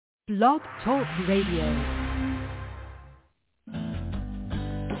Blog Talk Radio.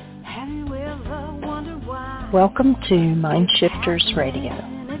 Welcome to MindShifters Radio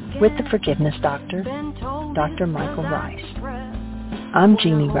with the Forgiveness Doctor, Dr. Michael Ryce. I'm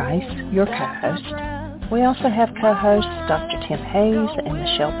Jeannie Ryce, your co-host. We also have co-hosts Dr. Tim Hayes and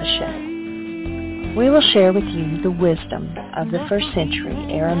Michelle Bechet. We will share with you the wisdom of the first century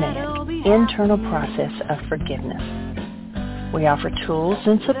Aramaic internal process of forgiveness. We offer tools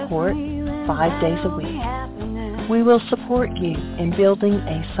and support 5 days a week. We will support you in building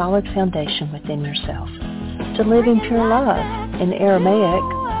a solid foundation within yourself to live in pure love, in Aramaic,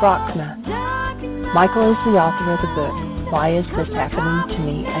 Rachma. Michael is the author of the book, Why Is This Happening to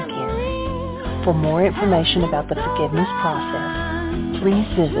Me Again? For more information about the forgiveness process, please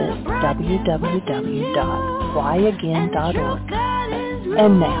visit www.whyagain.org.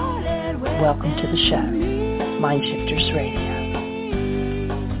 And now, welcome to the show, MindShifters Radio.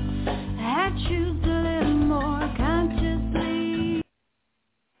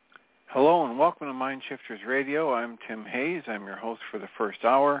 Hello and welcome to MindShifters Radio. I'm Tim Hayes. I'm your host for the first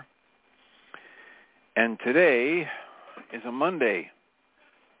hour. And today is a Monday,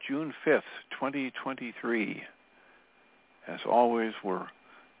 June 5th, 2023. As always, we're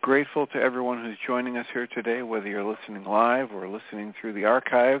grateful to everyone who's joining us here today, whether you're listening live or listening through the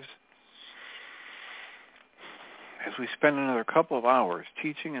archives, as we spend another couple of hours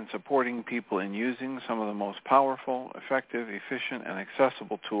teaching and supporting people in using some of the most powerful, effective, efficient, and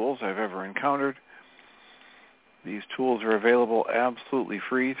accessible tools I've ever encountered. These tools are available absolutely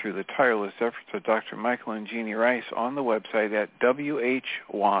free through the tireless efforts of Dr. Michael and Jeanie Ryce on the website at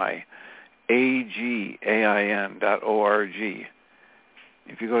whyagain.org.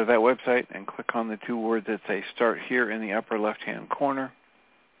 If you go to that website and click on the two words that say Start Here in the upper left-hand corner,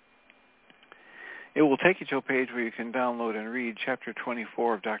 it will take you to a page where you can download and read Chapter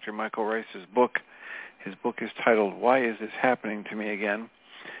 24 of Dr. Michael Ryce's book. His book is titled, Why Is This Happening to Me Again?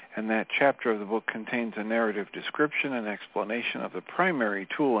 And that chapter of the book contains a narrative description and explanation of the primary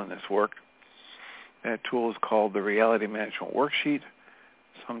tool in this work. That tool is called the Reality Management Worksheet,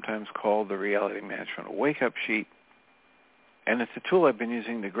 sometimes called the Reality Management Wake-Up Sheet. And it's a tool I've been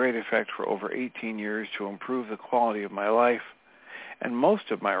using to great effect for over 18 years to improve the quality of my life and most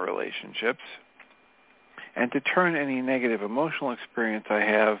of my relationships, and to turn any negative emotional experience I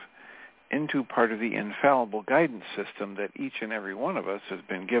have into part of the infallible guidance system that each and every one of us has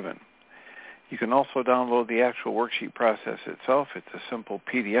been given. You can also download the actual worksheet process itself. It's a simple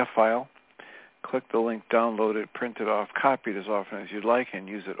PDF file. Click the link, download it, print it off, copy it as often as you'd like, and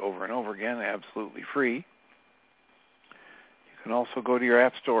use it over and over again, absolutely free. You can also go to your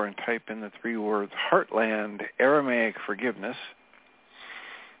app store and type in the three words Heartland Aramaic Forgiveness.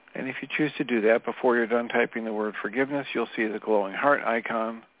 And if you choose to do that, before you're done typing the word forgiveness, you'll see the glowing heart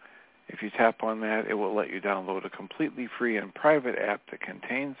icon. If you tap on that, it will let you download a completely free and private app that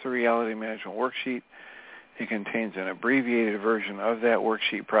contains the Reality Management Worksheet. It contains an abbreviated version of that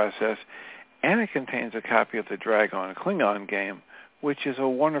worksheet process, and it contains a copy of the Dragon Klingon game, which is a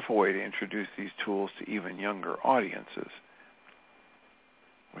wonderful way to introduce these tools to even younger audiences.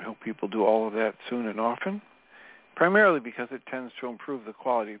 We hope people do all of that soon and often, primarily because it tends to improve the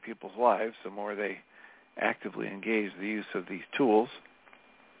quality of people's lives the more they actively engage the use of these tools.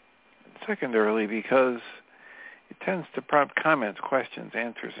 And secondarily, because it tends to prompt comments, questions,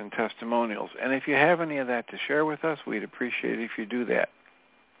 answers, and testimonials. And if you have any of that to share with us, we'd appreciate it if you do that.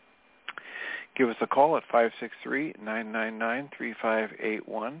 Give us a call at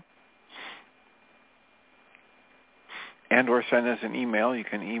 563-999-3581. And or send us an email. You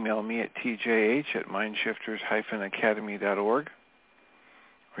can email me at tjh@mindshifters-academy.org.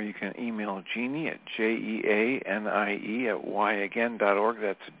 Or you can email Jeanie at jeanie@whyagain.org.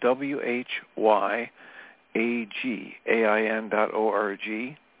 That's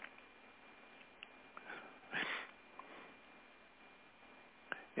whyagain.org.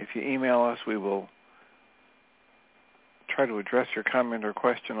 If you email us, we will try to address your comment or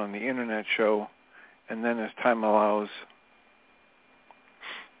question on the Internet show, and then as time allows,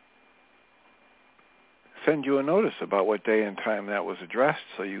 send you a notice about what day and time that was addressed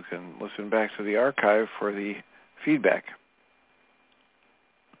so you can listen back to the archive for the feedback.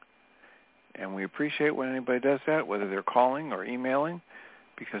 And we appreciate when anybody does that, whether they're calling or emailing,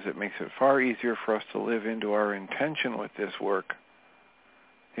 because it makes it far easier for us to live into our intention with this work.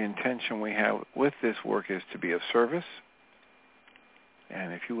 The intention we have with this work is to be of service.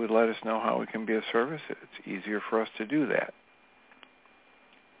 And if you would let us know how we can be of service, it's easier for us to do that.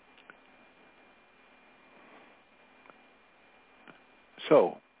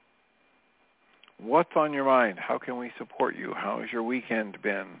 So, what's on your mind? How can we support you? How has your weekend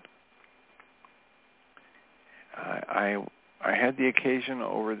been? I had the occasion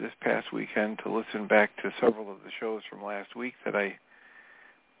over this past weekend to listen back to several of the shows from last week that I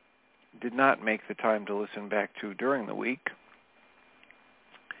did not make the time to listen back to during the week.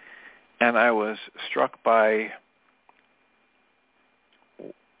 And I was struck by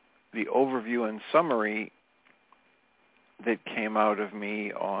the overview and summary that came out of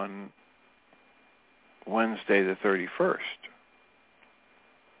me on Wednesday the 31st,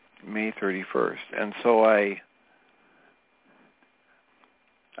 May 31st. And so I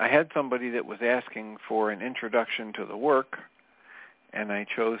had somebody that was asking for an introduction to the work, and I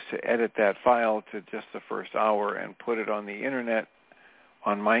chose to edit that file to just the first hour and put it on the internet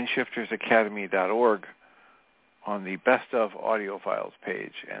on MindShiftersAcademy.org on the Best of Audio Files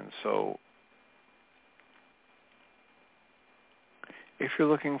page. And so if you're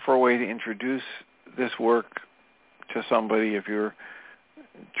looking for a way to introduce this work to somebody, if you're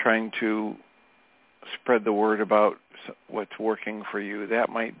trying to spread the word about what's working for you, that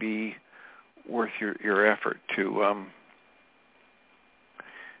might be worth your effort to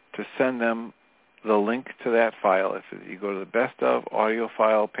send them the link to that file. If you go to the Best of Audio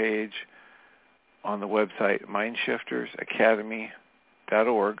File page on the website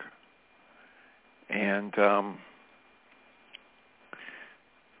MindShiftersAcademy.org, and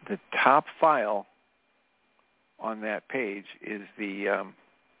the top file on that page is the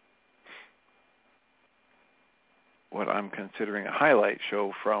what I'm considering a highlight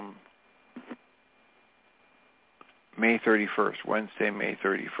show from May 31st, Wednesday, May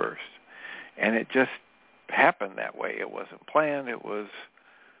 31st. And it just happened that way. It wasn't planned. It was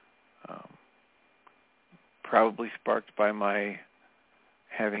probably sparked by my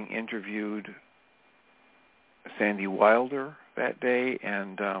having interviewed Sandy Wilder that day,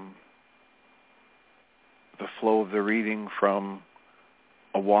 and the flow of the reading from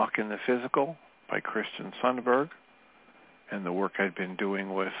A Walk in the Physical by Christian Sundberg, and the work I'd been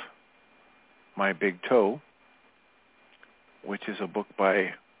doing with My Big Toe, which is a book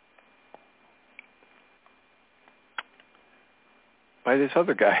by this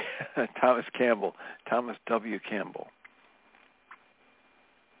other guy, Thomas W. Campbell.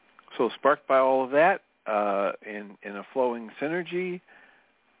 So sparked by all of that, in a flowing synergy,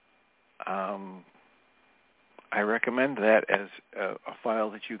 I recommend that as a file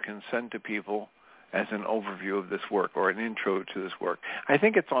that you can send to people as an overview of this work or an intro to this work. I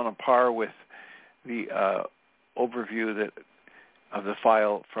think it's on a par with the overview of the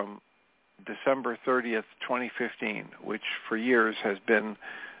file from December 30th, 2015, which for years has been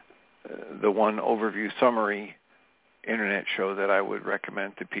the one overview summary internet show that I would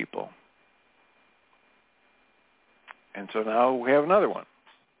recommend to people. And so now we have another one.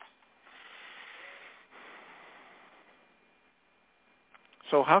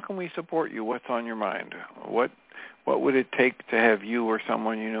 So how can we support you? What's on your mind? What would it take to have you or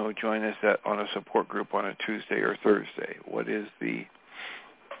someone you know join us on a support group on a Tuesday or Thursday? What is the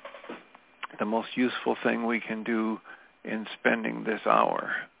most useful thing we can do in spending this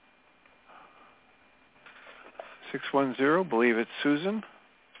hour? 610, believe it's Susan.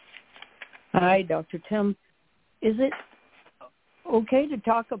 Hi, Dr. Tim. Is it okay to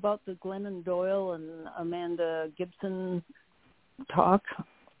talk about the Glennon Doyle and Amanda Gibson talk?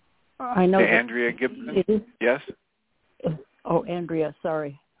 I know. Andrea Gibson? Yes. Oh, Andrea,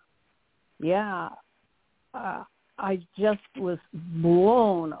 sorry. Yeah. I just was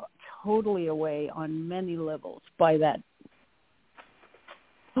blown totally away on many levels by that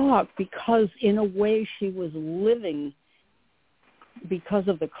talk, because in a way she was living because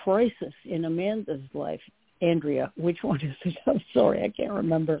of the crisis in Amanda's life. Andrea, which one is it? I'm sorry, I can't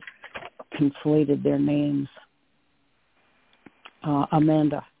remember. Conflated their names.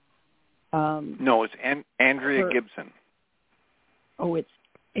 Amanda. No, it's Andrea Gibson. Oh, it's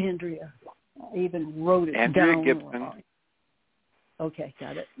Andrea. I even wrote it down. Andrea Gibson. Okay,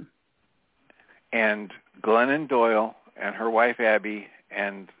 got it. And Glennon Doyle and her wife Abby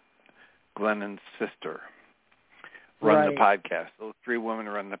and Glennon's sister run the podcast. Those three women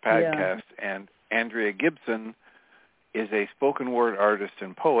run the podcast, and Andrea Gibson is a spoken word artist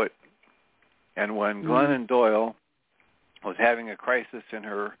and poet. And when Glennon Doyle was having a crisis in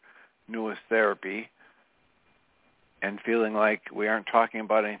her newest therapy and feeling like we aren't talking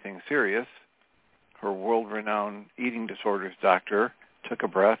about anything serious, her world-renowned eating disorders doctor took a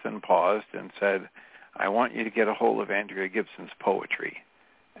breath and paused and said, I want you to get a hold of Andrea Gibson's poetry.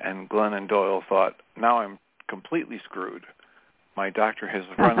 And Glennon Doyle thought, now I'm completely screwed. My doctor has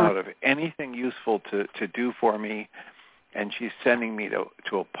run out of anything useful to do for me, and she's sending me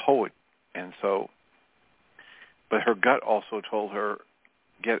to a poet. And so, but her gut also told her,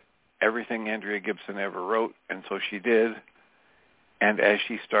 get everything Andrea Gibson ever wrote, and so she did. And as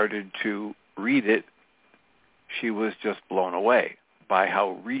she started to read it, she was just blown away by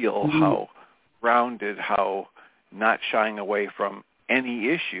how real, how grounded, how not shying away from any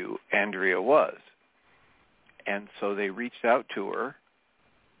issue Andrea was. And so they reached out to her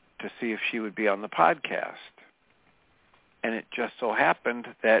to see if she would be on the podcast. And it just so happened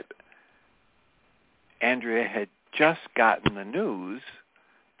that Andrea had just gotten the news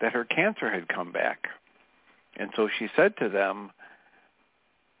that her cancer had come back. And so she said to them,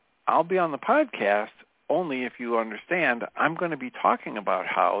 I'll be on the podcast only if you understand I'm going to be talking about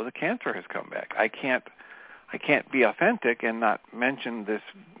how the cancer has come back. I can't be authentic and not mention this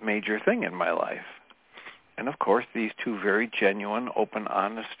major thing in my life. And of course, these two very genuine, open,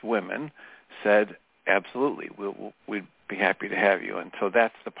 honest women said, absolutely, we'd be happy to have you. And so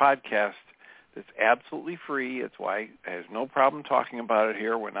that's the podcast. It's absolutely free. It's why I have no problem talking about it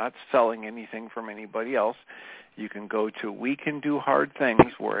here. We're not selling anything from anybody else. You can go to We Can Do Hard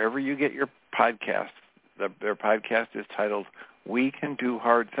Things wherever you get your podcast. Their podcast is titled We Can Do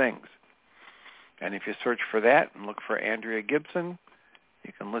Hard Things. And if you search for that and look for Andrea Gibson,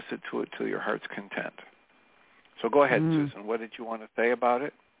 you can listen to it to your heart's content. So go ahead, Susan. What did you want to say about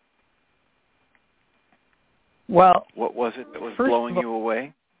it? Well, what was it that was blowing you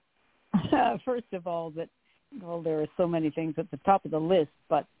away? First of all, there are so many things at the top of the list,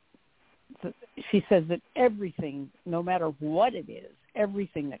 but she says that everything, no matter what it is,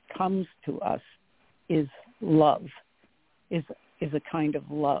 everything that comes to us is love, is a kind of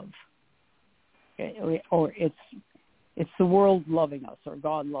love. Okay? Or it's the world loving us or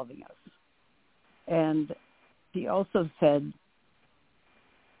God loving us. And she also said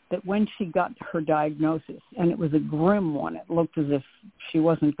that when she got her diagnosis, and it was a grim one, it looked as if she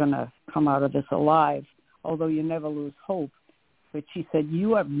wasn't going to come out of this alive, although you never lose hope. But she said,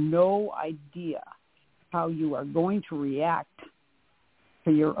 you have no idea how you are going to react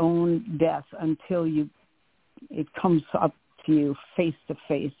to your own death until it comes up to you face to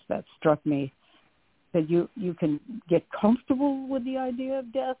face. That struck me. That you can get comfortable with the idea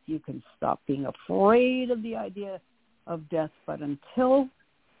of death. You can stop being afraid of the idea of death. But until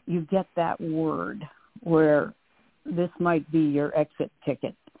you get that word where this might be your exit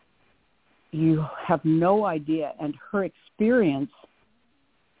ticket, you have no idea. And her experience,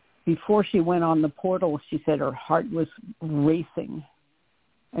 before she went on the portal, she said her heart was racing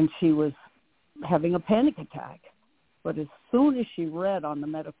and she was having a panic attack. But as soon as she read on the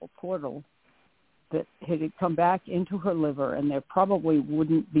medical portal that it had come back into her liver and there probably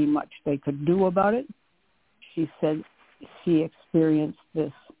wouldn't be much they could do about it, she said she experienced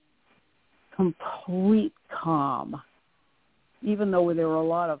this complete calm. Even though there were a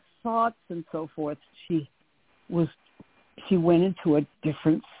lot of thoughts and so forth, she went into a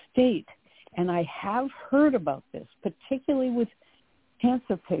different state. And I have heard about this, particularly with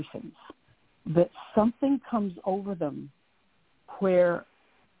cancer patients, that something comes over them where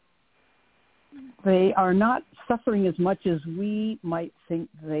they are not suffering as much as we might think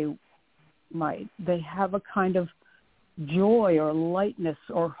they might. They have a kind of joy or lightness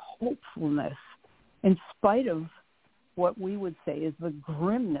or hopefulness in spite of what we would say is the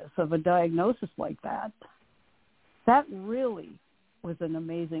grimness of a diagnosis like that. That really was an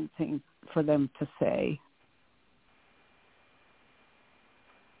amazing thing for them to say.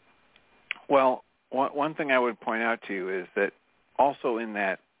 Well, one thing I would point out to you is that also in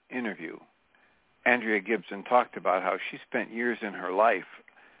that interview, Andrea Gibson talked about how she spent years in her life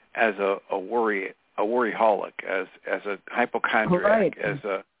as a worryholic, as a hypochondriac, right, as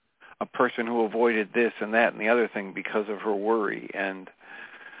a person who avoided this and that and the other thing because of her worry. And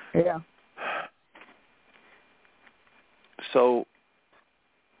yeah. So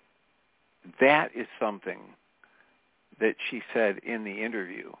that is something that she said in the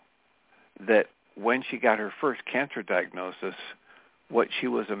interview, that when she got her first cancer diagnosis, what she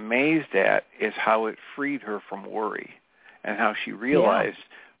was amazed at is how it freed her from worry and how she realized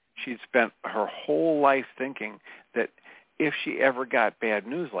she'd spent her whole life thinking that if she ever got bad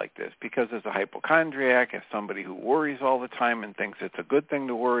news like this, because as a hypochondriac, as somebody who worries all the time and thinks it's a good thing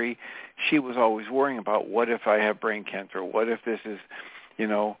to worry, she was always worrying about, what if I have brain cancer? What if this is,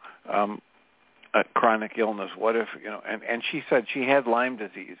 a chronic illness? What if, and she said she had Lyme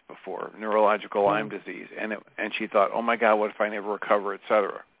disease before, neurological Lyme disease, and she thought, oh my God, what if I never recover, et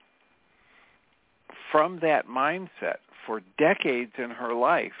cetera. From that mindset, for decades in her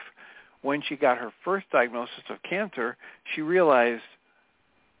life, when she got her first diagnosis of cancer, she realized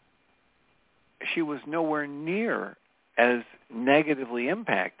she was nowhere near as negatively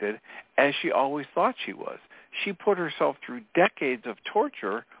impacted as she always thought she was. She put herself through decades of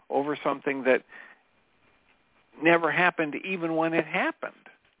torture over something that never happened even when it happened.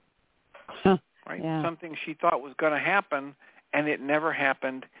 Right? Yeah. Something she thought was going to happen, and it never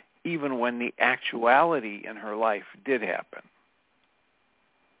happened even when the actuality in her life did happen.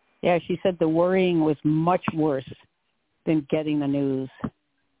 Yeah, she said the worrying was much worse than getting the news.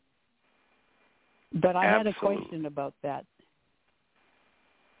 But I had a question about that.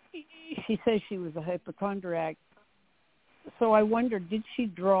 She says she was a hypochondriac. So I wondered, did she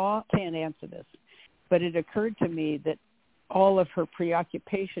draw? Can't answer this. But it occurred to me that all of her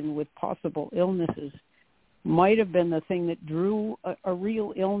preoccupation with possible illnesses might have been the thing that drew a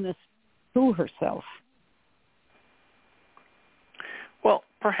real illness to herself. Well,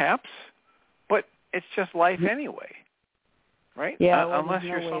 perhaps, but it's just life anyway, right? Yeah, well, unless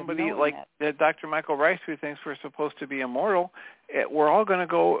you're somebody like Dr. Michael Ryce, who thinks we're supposed to be immortal, we're all going to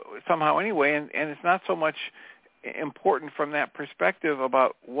go somehow anyway, and it's not so much important from that perspective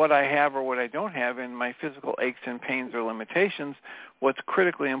about what I have or what I don't have in my physical aches and pains or limitations. What's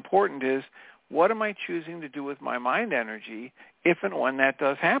critically important is, what am I choosing to do with my mind energy if and when that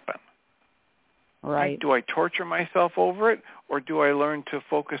does happen? Right. Do I torture myself over it, or do I learn to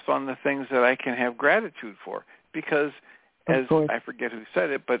focus on the things that I can have gratitude for? Because, as I forget who said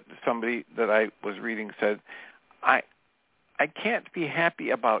it, but somebody that I was reading said, I can't be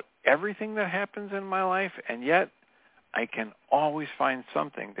happy about everything that happens in my life, and yet I can always find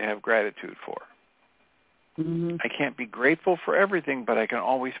something to have gratitude for. Mm-hmm. I can't be grateful for everything, but I can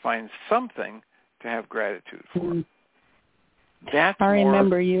always find something to have gratitude for. Mm-hmm. That's I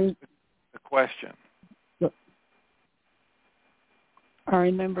remember the question. I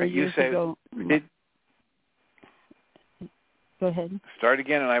remember years ago. Go ahead. Start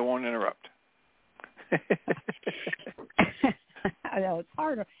again, and I won't interrupt. I know it's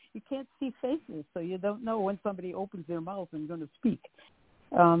harder. You can't see faces, so you don't know when somebody opens their mouth and going to speak.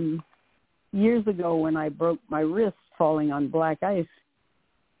 Years ago, when I broke my wrist falling on black ice,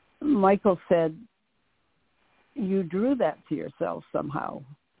 Michael said, "You drew that to yourself somehow."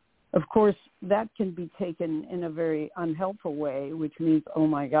 Of course, that can be taken in a very unhelpful way, which means, oh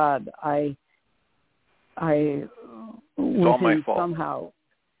my God, I it's all my fault. Somehow.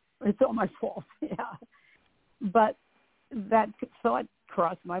 It's all my fault, yeah. But that thought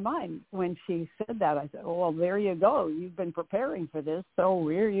crossed my mind when she said that. I said, well, there you go. You've been preparing for this, so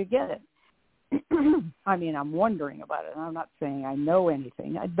here you get it. I mean, I'm wondering about it, and I'm not saying I know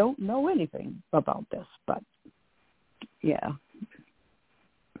anything. I don't know anything about this, but yeah.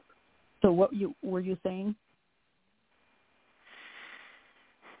 So what were you saying?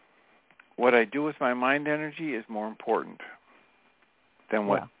 What I do with my mind energy is more important than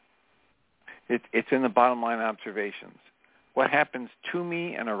what... Yeah. It's in the bottom line observations. What happens to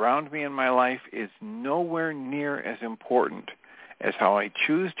me and around me in my life is nowhere near as important as how I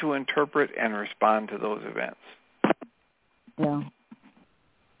choose to interpret and respond to those events. Yeah.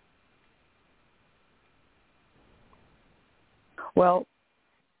 Well,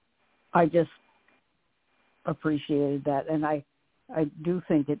 I just appreciated that, and I do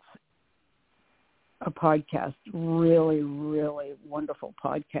think it's a podcast, really, really wonderful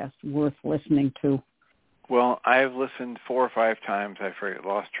podcast, worth listening to. Well, I've listened 4 or 5 times. I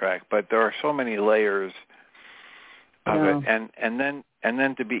lost track, but there are so many layers of it, and then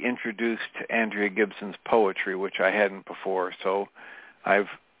to be introduced to Andrea Gibson's poetry, which I hadn't before. So, I've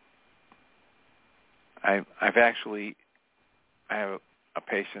actually, I have a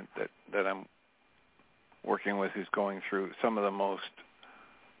patient that I'm working with who's going through some of the most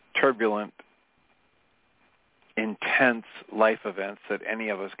turbulent, intense life events that any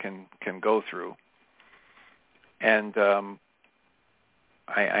of us can go through. And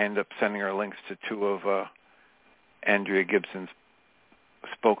I end up sending her links to 2 of Andrea Gibson's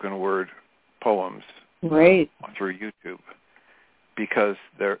spoken word poems through YouTube, because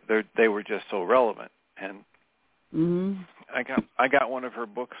they were just so relevant. And I got one of her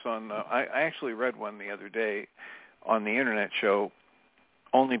books on. I actually read one the other day on the internet show,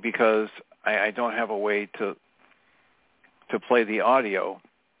 only because I don't have a way to play the audio,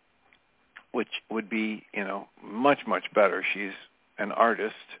 which would be, much, much better. She's an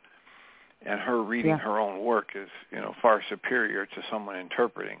artist, and her reading her own work is, far superior to someone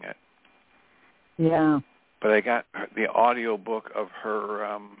interpreting it. Yeah. But I got the audio book of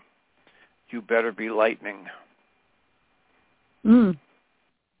her, You Better Be Lightning. Mm.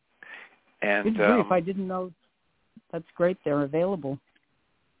 And good grief, I didn't know. That's great. They're available.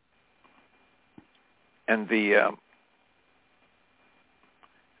 And the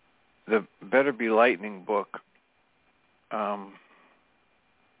Better Be Lightning book, I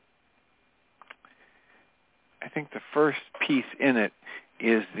think the first piece in it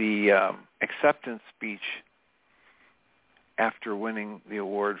is the acceptance speech after winning the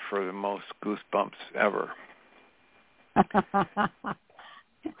award for the most goosebumps ever.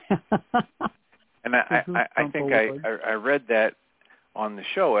 And I think I read that on the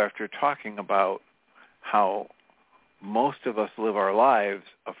show after talking about how most of us live our lives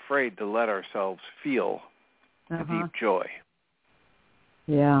afraid to let ourselves feel the deep joy.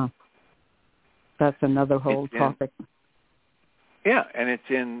 Yeah. That's another whole topic. Yeah, and it's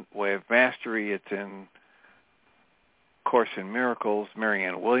in Way of Mastery. It's in Course in Miracles.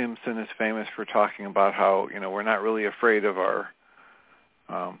 Marianne Williamson is famous for talking about how, we're not really afraid of our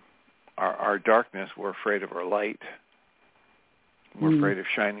darkness. We're afraid of our light. We're afraid of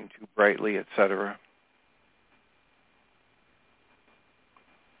shining too brightly, etc.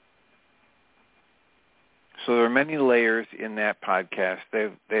 So there are many layers in that podcast.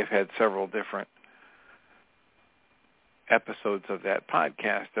 They've had several different episodes of that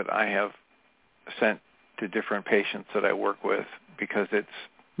podcast that I have sent to different patients that I work with, because it's,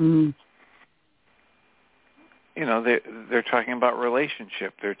 they're talking about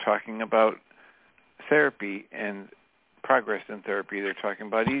relationship. They're talking about therapy and progress in therapy. They're talking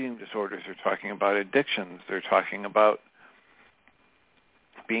about eating disorders. They're talking about addictions. They're talking about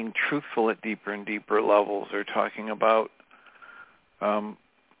being truthful at deeper and deeper levels. They're talking about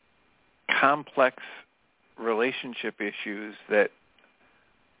complex relationship issues that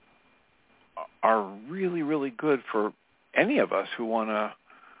are really, really good for any of us who want to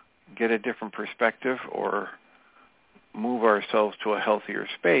get a different perspective or move ourselves to a healthier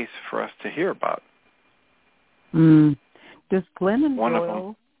space for us to hear about. Does Glennon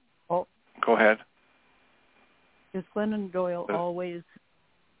Doyle... Go ahead. Does Glennon Doyle always...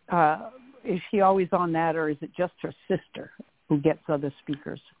 is she always on that, or is it just her sister who gets other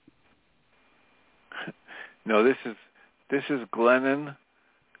speakers? No, this is Glennon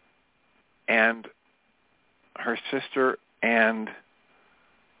and her sister and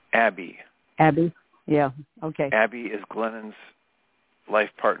Abby. Abby? Yeah, okay. Abby is Glennon's life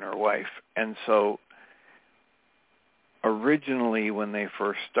partner, wife. And so originally when they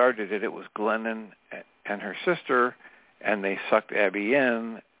first started it, it was Glennon and her sister, and they sucked Abby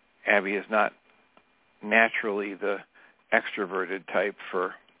in. Abby is not naturally the extroverted type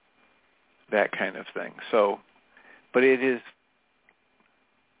for that kind of thing. So, but it is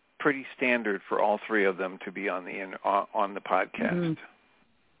pretty standard for all three of them to be on the podcast.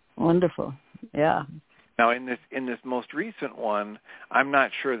 Wonderful. Yeah. Now, in this most recent one, I'm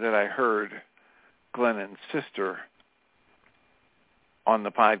not sure that I heard Glennon's sister on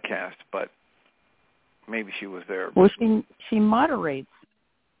the podcast, but maybe she was there. Well, she moderates.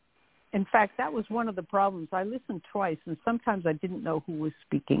 In fact, that was one of the problems. I listened twice, and sometimes I didn't know who was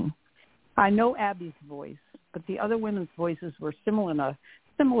speaking. I know Abby's voice, but the other women's voices were similar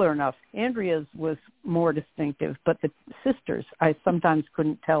enough. Andrea's was more distinctive, but the sisters, I sometimes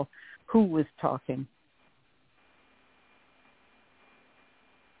couldn't tell who was talking.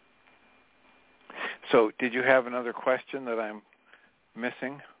 So did you have another question that I'm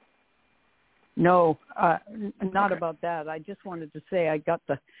missing? No, not about that. I just wanted to say I got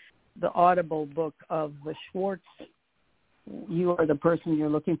the Audible book of the Schwartz, You Are the Person You're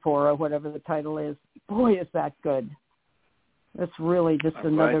Looking For, or whatever the title is. Boy, is that good. That's really just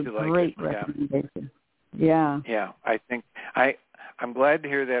another great recommendation. Yeah. Yeah, I think I'm glad to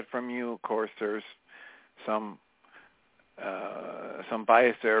hear that from you. Of course, there's some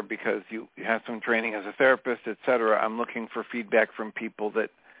bias there because you have some training as a therapist, et cetera. I'm looking for feedback from people that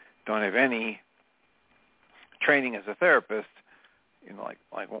don't have any training as a therapist. Like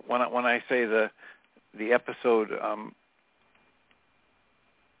when I say the episode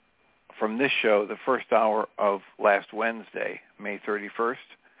from this show, the first hour of last Wednesday, May 31st,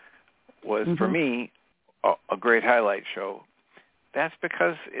 was for me a great highlight show. That's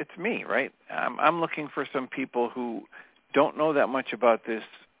because it's me, right? I'm looking for some people who don't know that much about this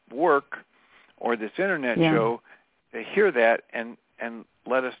work or this internet show. They hear that and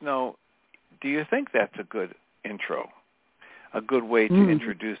let us know, do you think that's a good intro, a good way to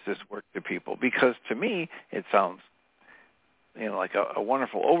introduce this work to people? Because to me, it sounds like a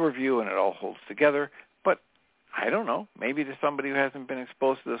wonderful overview and it all holds together. But I don't know, maybe to somebody who hasn't been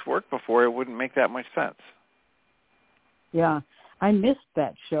exposed to this work before, it wouldn't make that much sense. Yeah, I missed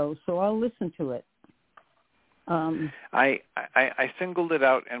that show, so I'll listen to it. I singled it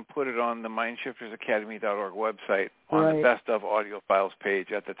out and put it on the MindShiftersAcademy.org website on the Best of Audio Files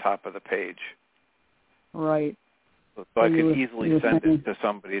page at the top of the page. Right. So I could easily send it to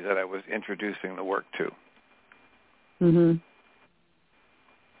somebody that I was introducing the work to.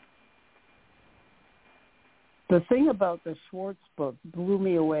 The thing about the Schwartz book blew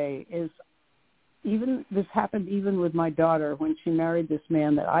me away is this happened even with my daughter when she married this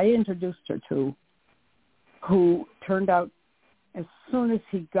man that I introduced her to, who turned out as soon as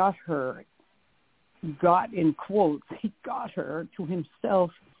he got her to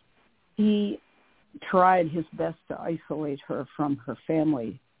himself, he tried his best to isolate her from her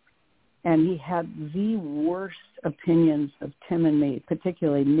family. And he had the worst opinions of Tim and me,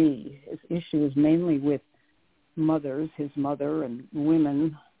 particularly me. His issue is mainly with mothers, his mother and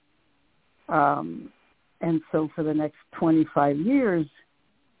women. And so for the next 25 years,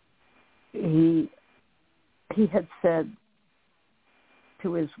 he had said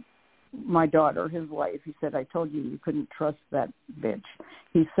to my daughter, his wife, he said, I told you couldn't trust that bitch.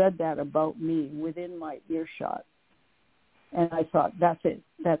 He said that about me within my earshot. And I thought, that's it.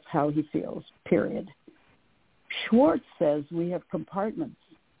 That's how he feels, period. Schwartz says we have compartments.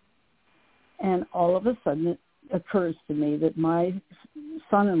 And all of a sudden it occurs to me that my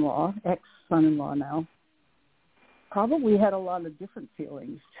son-in-law, ex-son-in-law now, probably had a lot of different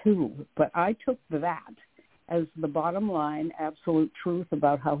feelings too. But I took that as the bottom line, absolute truth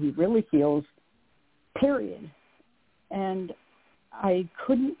about how he really feels, period. And I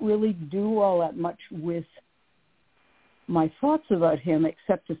couldn't really do all that much with my thoughts about him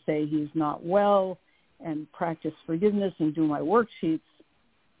except to say he's not well and practice forgiveness and do my worksheets.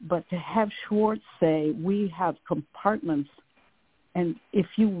 But to have Schwartz say, we have compartments, and if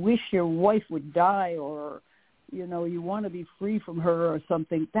you wish your wife would die or, you want to be free from her or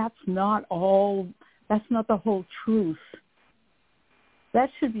something, that's not the whole truth. That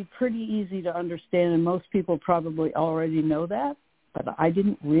should be pretty easy to understand, and most people probably already know that, but I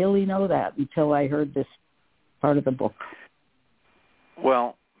didn't really know that until I heard this part of the book.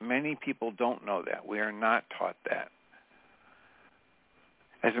 Well, many people don't know that. We are not taught that.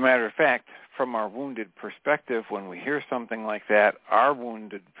 As a matter of fact, from our wounded perspective, when we hear something like that, our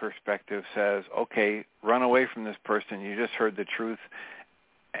wounded perspective says, okay, run away from this person. You just heard the truth,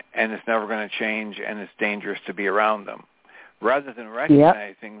 and it's never going to change, and it's dangerous to be around them. Rather than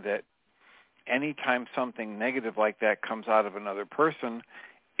recognizing that anytime something negative like that comes out of another person,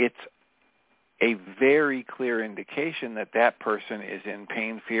 it's a very clear indication that that person is in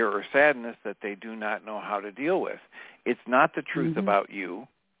pain, fear, or sadness that they do not know how to deal with. It's not the truth about you.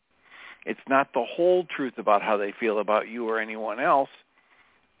 It's not the whole truth about how they feel about you or anyone else.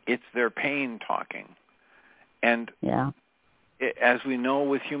 It's their pain talking. And as we know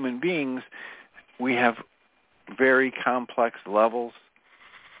with human beings, we have very complex levels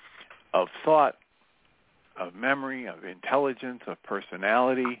of thought, of memory, of intelligence, of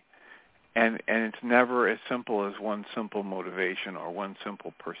personality, and it's never as simple as one simple motivation or one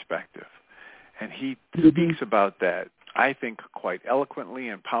simple perspective. And he speaks about that, I think, quite eloquently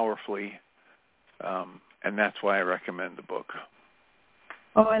and powerfully, and that's why I recommend the book.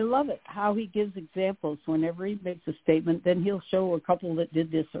 Oh, I love it, how he gives examples. Whenever he makes a statement, then he'll show a couple that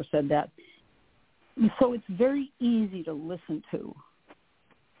did this or said that. So it's very easy to listen to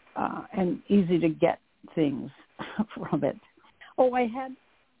and easy to get things from it. Oh, I had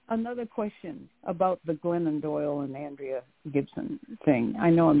another question about the Glennon Doyle and Andrea Gibson thing. I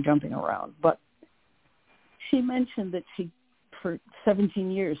know I'm jumping around, but she mentioned that for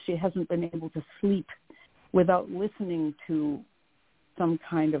 17 years, she hasn't been able to sleep without listening to some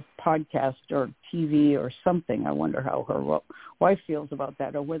kind of podcast or TV or something. I wonder how her wife feels about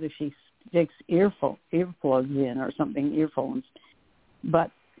that, or whether she sticks earplugs in or something, earphones.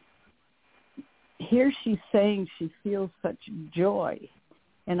 But here she's saying she feels such joy,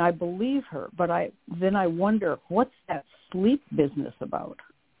 and I believe her. But then I wonder, what's that sleep business about?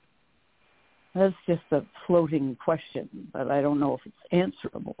 That's just a floating question, but I don't know if it's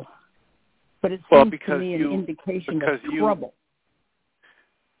answerable. But it seems to me an indication of trouble.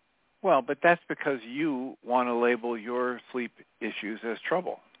 Well, but that's because you want to label your sleep issues as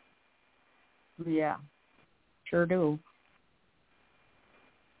trouble. Yeah, sure do.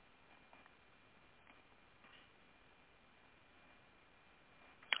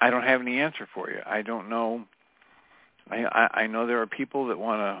 I don't have any answer for you. I don't know. I know there are people that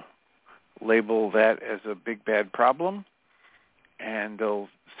want to label that as a big, bad problem, and they'll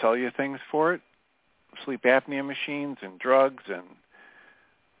sell you things for it, sleep apnea machines and drugs and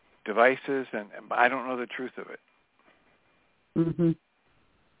devices, and I don't know the truth of it. Mm-hmm.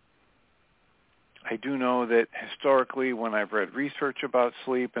 I do know that historically, when I've read research about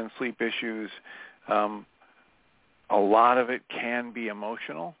sleep and sleep issues, a lot of it can be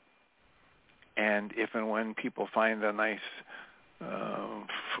emotional, and if and when people find a nice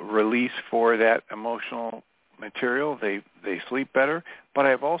release for that emotional material. They sleep better. But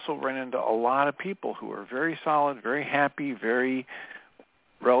I've also run into a lot of people who are very solid, very happy, very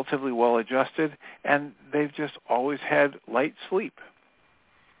relatively well-adjusted, and they've just always had light sleep.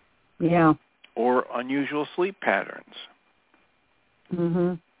 Yeah. Or unusual sleep patterns.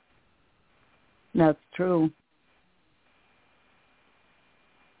 Mhm. That's true.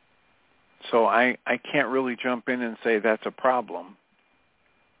 So I can't really jump in and say that's a problem.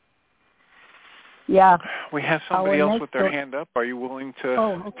 Yeah. We have somebody else with their hand up. Are you willing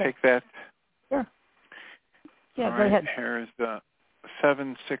to take that? Sure. Yeah, All go right. ahead. Here's the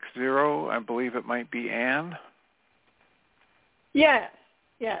 760. I believe it might be Anne. Yes.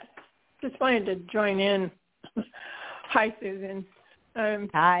 Just wanted to join in. Hi, Susan.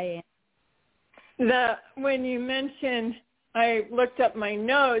 Hi. When you mentioned, I looked up my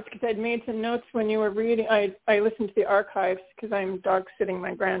notes because I'd made some notes when you were reading. I listened to the archives because I'm dog sitting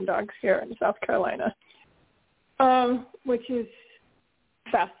my grand dogs here in South Carolina, which is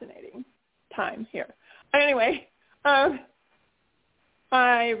fascinating time here. Anyway,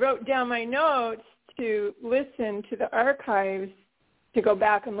 I wrote down my notes to listen to the archives, to go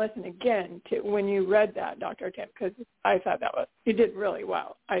back and listen again to when you read that, Dr. Tim, because I thought you did really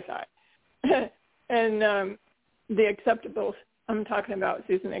well, I thought. And the acceptable, I'm talking about,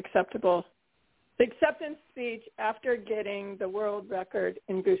 Susan, the acceptance speech after getting the world record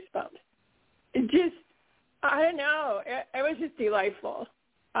in Goosebumps. It just, I don't know, it was just delightful.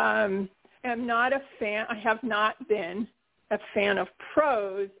 I'm not a fan, I have not been a fan of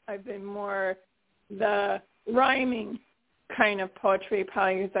prose. I've been more the rhyming kind of poetry,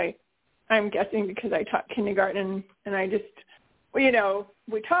 probably because I'm guessing because I taught kindergarten and I just, we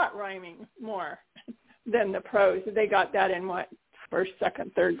taught rhyming more than the prose. They got that in first,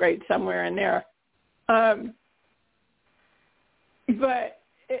 second, third grade, somewhere in there. But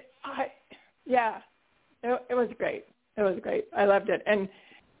it was great. It was great. I loved it.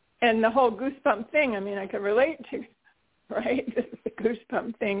 And the whole goosebump thing, I mean, I could relate to, right? This is the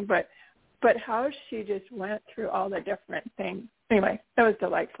goosebump thing, but how she just went through all the different things. Anyway, that was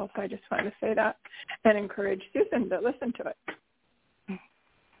delightful. So I just wanted to say that and encourage Susan to listen to it.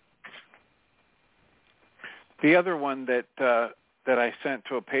 The other one that I sent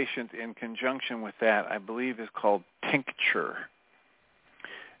to a patient in conjunction with that, I believe, is called Tincture,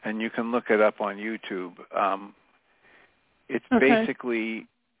 and you can look it up on YouTube. It's basically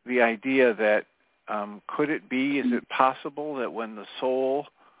the idea that is it possible that when the soul,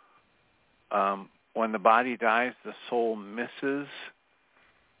 when the body dies, the soul misses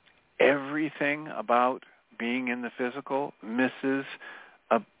everything about being in the physical, misses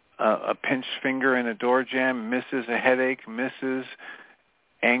a pinched finger in a door jamb, misses a headache, misses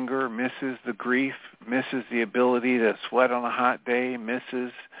anger, misses the grief, misses the ability to sweat on a hot day,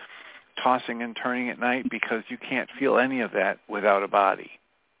 misses tossing and turning at night, because you can't feel any of that without a body.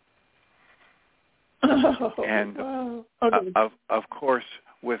 And of course,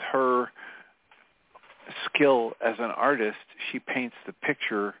 with her skill as an artist, she paints the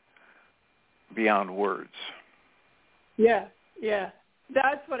picture beyond words. Yeah.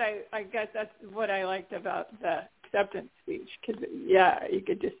 That's what I guess that's what I liked about the acceptance speech, because, you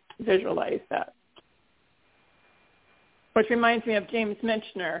could just visualize that. Which reminds me of James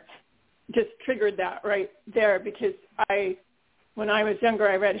Michener, just triggered that right there, because when I was younger,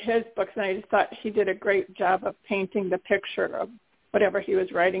 I read his books, and I just thought he did a great job of painting the picture of whatever he was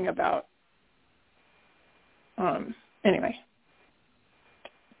writing about. Anyway,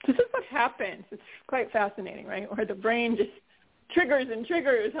 this is what happens. It's quite fascinating, right? Where the brain just triggers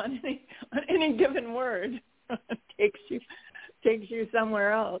on any given word, takes you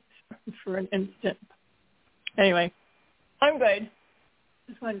somewhere else for an instant. Anyway, I'm good.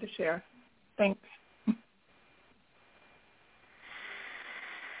 Just wanted to share. Thanks.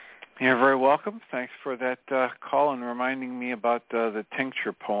 You're very welcome. Thanks for that call and reminding me about the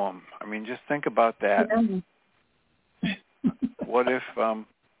tincture poem. I mean, just think about that. Yeah. What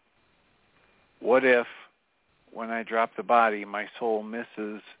if when I drop the body, my soul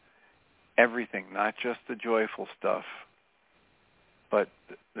misses everything, not just the joyful stuff, but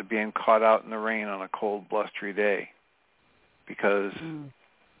the being caught out in the rain on a cold, blustery day, because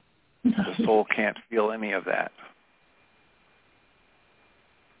the soul can't feel any of that.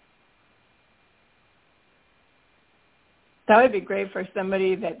 That would be great for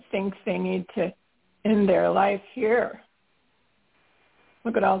somebody that thinks they need to end their life here.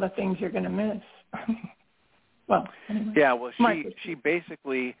 Look at all the things you're going to miss. Well, anyway. Yeah, well, she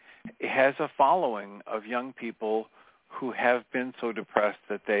basically has a following of young people who have been so depressed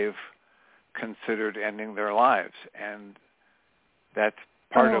that they've considered ending their lives, and that's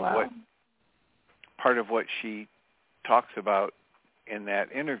part part of what she talks about in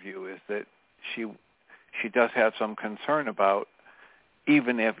that interview is that she does have some concern about,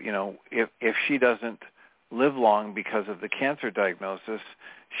 even if, you know, if she doesn't live long because of the cancer diagnosis,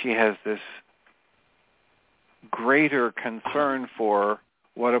 she has this greater concern for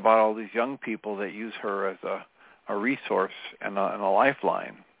what about all these young people that use her as a resource and a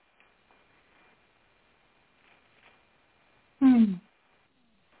lifeline.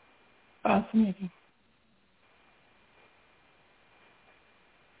 Fascinating.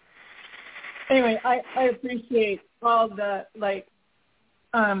 Anyway, I appreciate all the, like,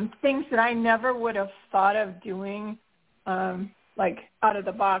 things that I never would have thought of doing, like, out of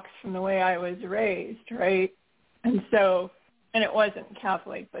the box from the way I was raised, right? And so, and it wasn't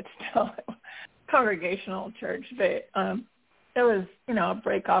Catholic, but still congregational church. But it was, you know, a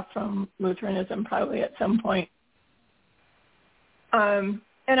break off from Lutheranism probably at some point. And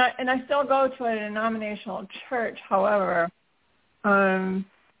I still go to a denominational church. However,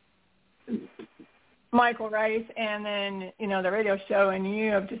 Michael Ryce and then, you know, the radio show and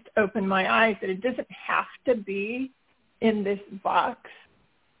you have just opened my eyes that it doesn't have to be in this box.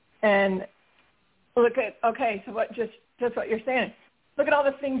 And look at, okay, so what just what you're saying. Look at all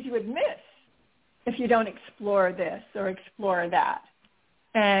the things you would miss if you don't explore this or explore that.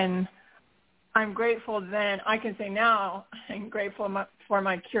 And I'm grateful then, I can say now, I'm grateful for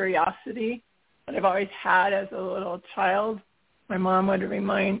my curiosity that I've always had as a little child. My mom would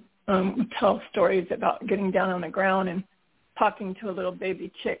tell stories about getting down on the ground and talking to a little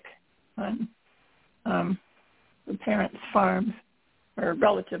baby chick on the parents' farms or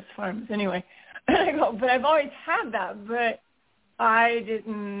relatives' farms. Anyway, I go, but I've always had that, but I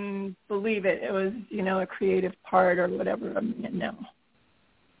didn't believe it. It was, you know, a creative part or whatever of me now,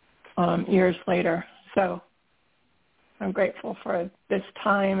 years later. So I'm grateful for this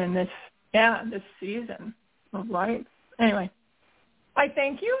time and this season of life. Anyway, I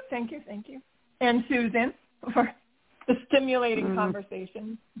thank you. And Susan for the stimulating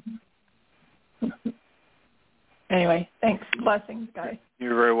conversation. Anyway, thanks. Blessings, guys.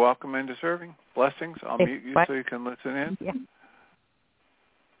 You're very welcome and deserving. Blessings. I'll mute you so you can listen in. Yeah.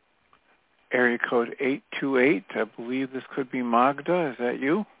 Area code 828. I believe this could be Magda. Is that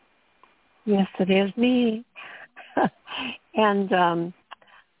you? Yes, it is me. And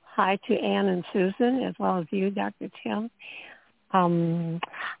hi to Ann and Susan, as well as you, Dr. Tim. I'm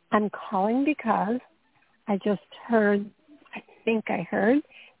calling because I just heard, I think I heard,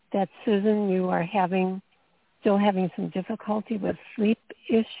 that, Susan, you are still having some difficulty with sleep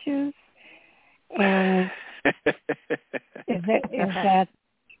issues. And is that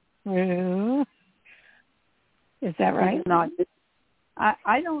true? Is that right? Not.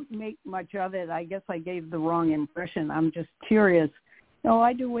 I don't make much of it. I guess I gave the wrong impression. I'm just curious. No,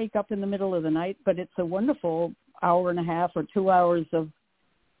 I do wake up in the middle of the night, but it's a wonderful hour and a half or 2 hours of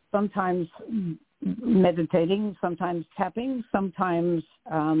sometimes meditating, sometimes tapping, sometimes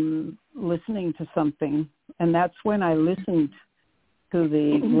listening to something. And that's when I listened to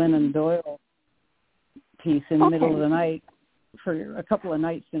the Glennon Doyle piece in the middle of the night for a couple of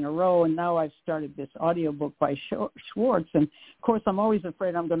nights in a row. And now I've started this audiobook by Schwartz. And, of course, I'm always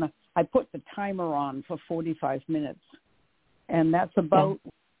afraid I put the timer on for 45 minutes. And that's about,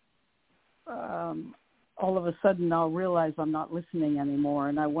 all of a sudden I'll realize I'm not listening anymore,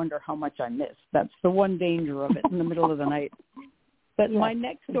 and I wonder how much I missed. That's the one danger of it in the middle of the night. But my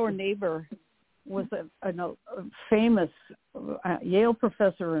next-door neighbor was a famous Yale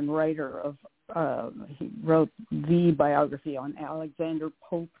professor and writer of, he wrote the biography on Alexander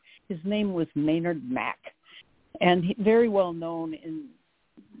Pope. His name was Maynard Mack, and very well known in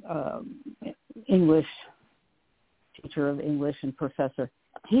English, teacher of English and professor.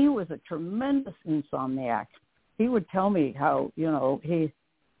 He was a tremendous insomniac. He would tell me how,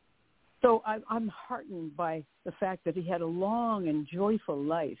 so I'm heartened by the fact that he had a long and joyful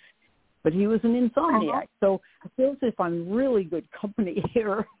life, but he was an insomniac. So I feel as if I'm really good company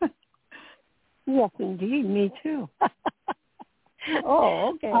here. Yes, indeed. Me too.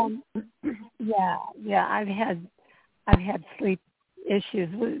 Oh, okay. Yeah. I've had sleep issues,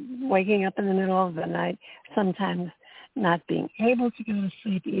 waking up in the middle of the night, sometimes not being able to go to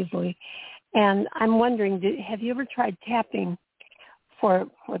sleep easily. And I'm wondering, have you ever tried tapping for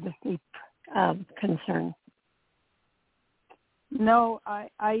the sleep concern? No,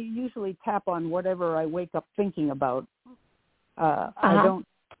 I usually tap on whatever I wake up thinking about. I don't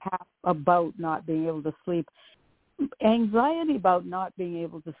tap about not being able to sleep. Anxiety about not being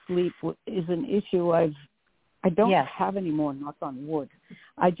able to sleep is an issue I don't have anymore, knock on wood.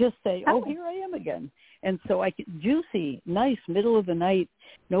 I just say, here I am again. And so I get juicy, nice, middle of the night,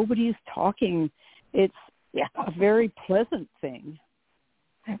 nobody's talking, It's a very pleasant thing.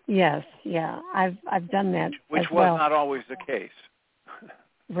 Yes, yeah, I've done that. Which as was well. not always the case.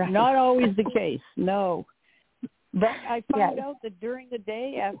 Right. Not always the case, no. But I found out that during the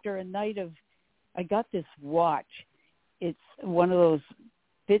day, after a night of, I got this watch. It's one of those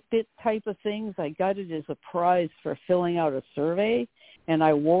Fitbit type of things. I got it as a prize for filling out a survey, and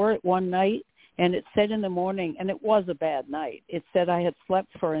I wore it one night, and it said in the morning, and it was a bad night, it said I had slept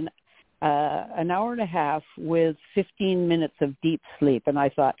for an hour and a half with 15 minutes of deep sleep. And I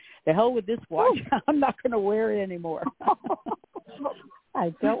thought, the hell with this watch. I'm not going to wear it anymore.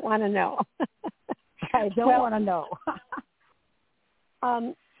 I don't want to know. I don't want to know.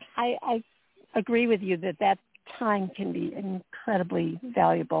 I agree with you that time can be incredibly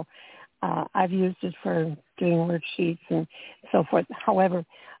valuable. I've used it for doing worksheets and so forth. However,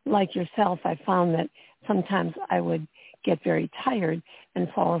 like yourself, I found that sometimes I would get very tired and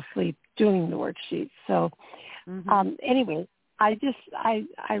fall asleep doing the worksheets. So anyway, I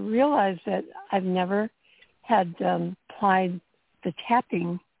realized that I've never had applied the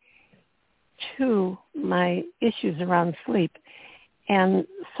tapping to my issues around sleep. And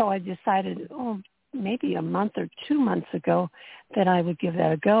so I decided, maybe a month or 2 months ago, that I would give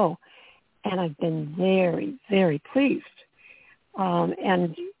that a go. And I've been very, very pleased.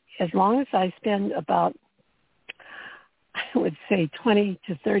 And as long as I spend about, I would say 20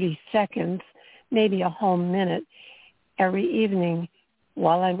 to 30 seconds, maybe a whole minute every evening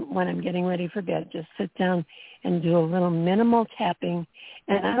when I'm getting ready for bed, just sit down and do a little minimal tapping.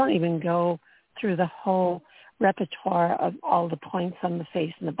 And I don't even go through the whole repertoire of all the points on the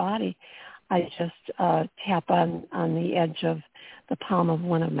face and the body. I just tap on the edge of the palm of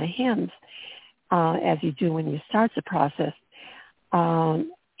one of my hands, as you do when you start the process.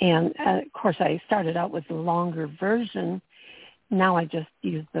 And of course, I started out with the longer version. Now I just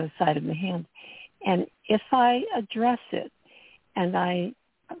use the side of the hand. And if I address it and I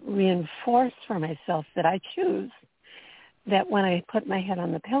reinforce for myself that I choose that when I put my head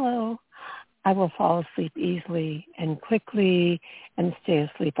on the pillow, I will fall asleep easily and quickly and stay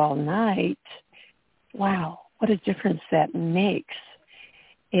asleep all night. Wow, what a difference that makes.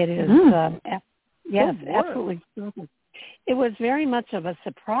 It is, yes, absolutely. It was very much of a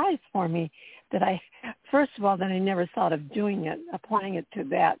surprise for me that first of all, that I never thought of doing it, applying it to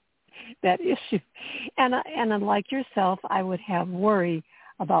that issue. And like yourself, I would have worry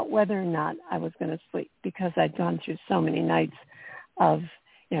about whether or not I was going to sleep because I'd gone through so many nights of,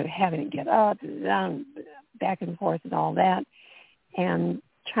 having to get up and down, back and forth and all that, and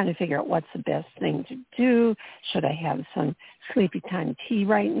trying to figure out what's the best thing to do. Should I have some sleepy time tea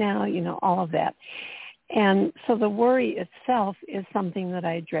right now? All of that. And so the worry itself is something that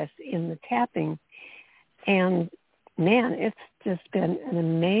I address in the tapping. And, man, it's just been an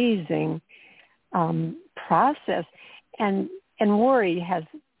amazing process. And worry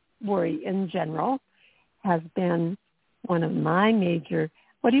in general has been one of my major,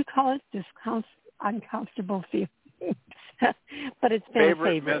 what do you call it, uncomfortable feelings. But it's been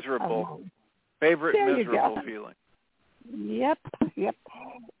favorite a favorite. Miserable feeling. Yep.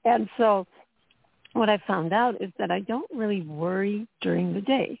 And so what I found out is that I don't really worry during the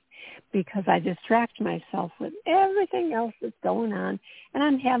day because I distract myself with everything else that's going on, and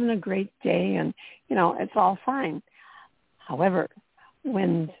I'm having a great day, and, it's all fine. However,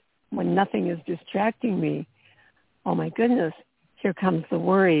 when nothing is distracting me, oh, my goodness, here comes the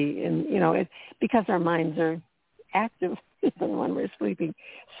worry, and, it's because our minds are active even when we're sleeping.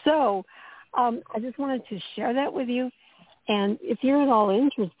 So I just wanted to share that with you, and if you're at all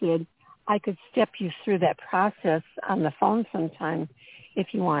interested, I could step you through that process on the phone sometime if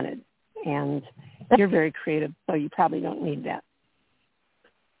you wanted. And you're very creative, so you probably don't need that.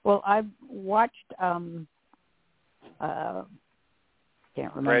 Well, I've watched, can't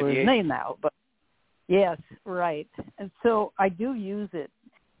remember his name now, but yes, right. And so I do use it.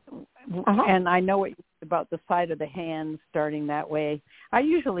 And I know what about the side of the hand starting that way. I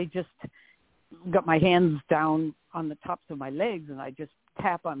usually just got my hands down on the tops of my legs and I just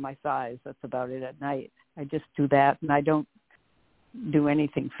tap on my thighs. That's about it at night. I just do that, and I don't do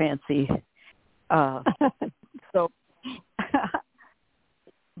anything fancy.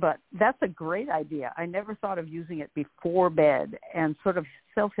 But that's a great idea. I never thought of using it before bed and sort of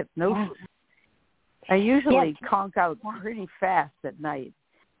self-hypnosis. I usually conk out pretty fast at night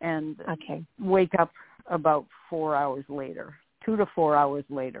and wake up about 4 hours later, 2 to 4 hours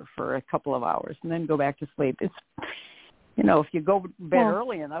later for a couple of hours, and then go back to sleep. It's, if you go to bed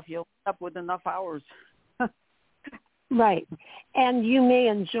early enough, you'll end up with enough hours. Right. And you may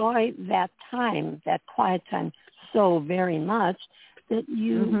enjoy that time, that quiet time, so very much that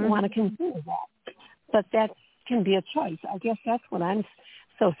you want to continue that. but that can be a choice. I guess that's what I'm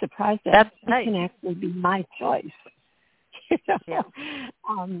so surprised at. That's it nice. can actually be my choice. You know? Yeah.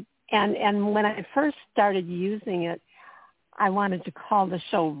 And when I first started using it, I wanted to call the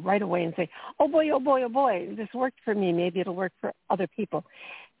show right away and say, oh boy, this worked for me. Maybe it'll work for other people.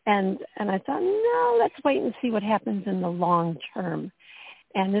 And I thought, no, let's wait and see what happens in the long term.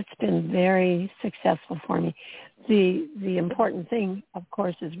 And it's been very successful for me. The important thing, of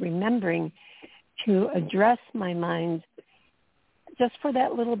course, is remembering to address my mind just for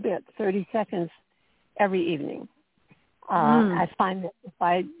that little bit, 30 seconds every evening. I find that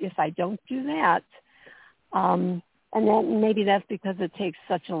if I don't do that, and then maybe that's because it takes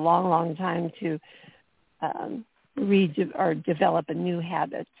such a long time to or develop a new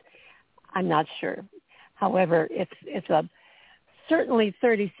habit. I'm not sure. However, it's certainly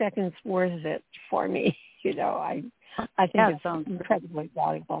 30 seconds worth it for me. You know, I think it's incredibly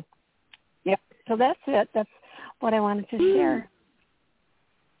valuable. Yep. So that's it. That's what I wanted to share.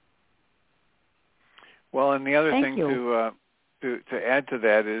 Well, and the other Thank thing you. to add to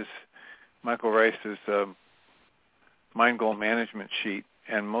that is Michael Ryce's mind goal management sheet,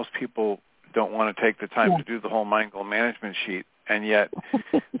 and most people don't want to take the time to do the whole mind goal management sheet, and yet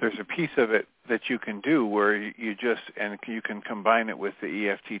there's a piece of it that you can do where you can combine it with the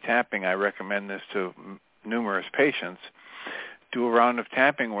EFT tapping. I recommend this to numerous patients. Do a round of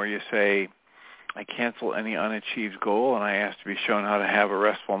tapping where you say, I cancel any unachieved goal, and I ask to be shown how to have a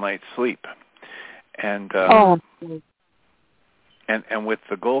restful night's sleep. And and with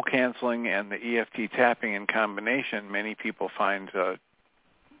the goal canceling and the EFT tapping in combination, many people find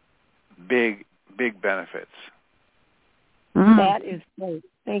big benefits. That is great.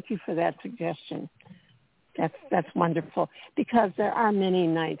 Thank you for that suggestion. That's wonderful, because there are many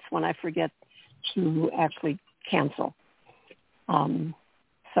nights when I forget to actually cancel.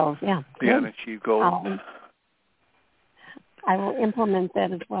 So yeah, the unachieved goal. I will implement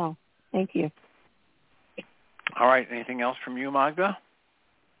that as well. Thank you. All right. Anything else from you, Magda?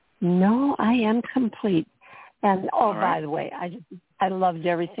 No, I am complete. And All right. By the way, I loved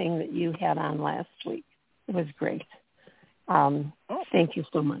everything that you had on last week. It was great. Thank you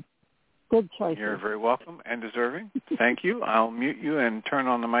so much. Good choice. You're very welcome and deserving. Thank you. I'll mute you and turn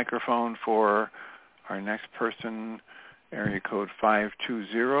on the microphone for our next person, area code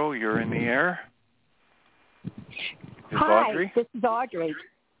 520. You're in the air. Hi, Audrey? this is Audrey.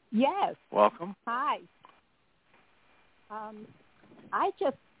 Yes. Welcome. Hi. I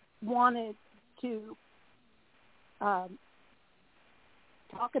just wanted to talk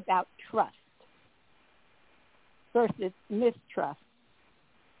about trust versus mistrust.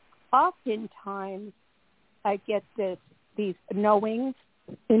 Oftentimes, I get these knowings,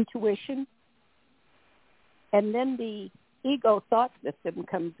 intuition, and then the ego thought system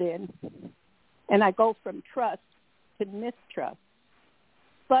comes in, and I go from trust to mistrust.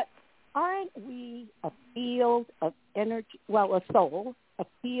 But aren't we a field of energy, a soul, a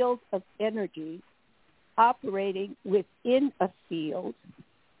field of energy operating within a field,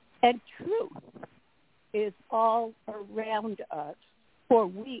 and truth is all around us, for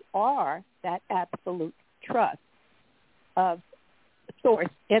we are that absolute trust of source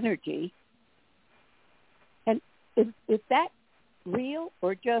energy. And is that real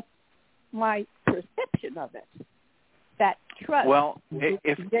or just my perception of it? That trust. Well, is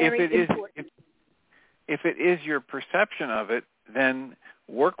if it is your perception of it, then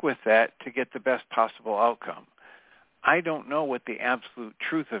work with that to get the best possible outcome. I don't know what the absolute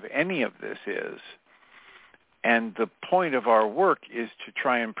truth of any of this is, and the point of our work is to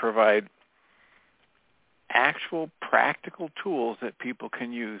try and provide actual practical tools that people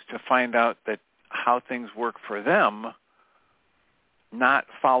can use to find out that how things work for them, not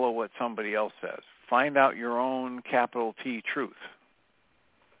follow what somebody else says. Find out your own capital T truth.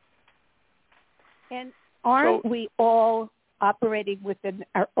 And aren't we all operating within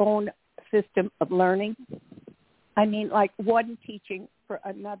our own system of learning? I mean, like one teaching for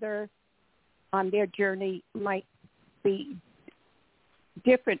another on their journey might be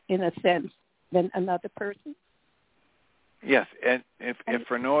different in a sense than another person. Yes, and if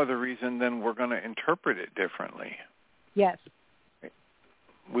for no other reason, then we're going to interpret it differently. Yes.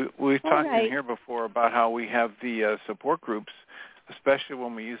 We've talked in here before about how we have the support groups, especially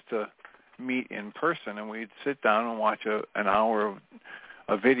when we used to meet in person, and we'd sit down and watch an hour of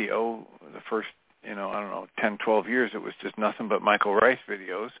a video. The first, 10, 12 years, it was just nothing but Michael Ryce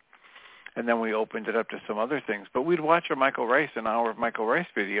videos. And then we opened it up to some other things. But we'd watch an hour of Michael Ryce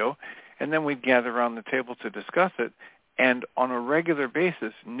video, and then we'd gather around the table to discuss it. And on a regular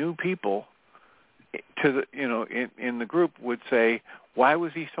basis, new people in the group would say, "Why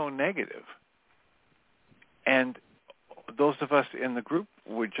was he so negative?" And those of us in the group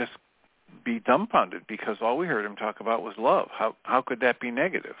would just be dumbfounded because all we heard him talk about was love. How could that be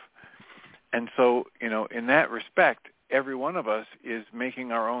negative? And so, in that respect, every one of us is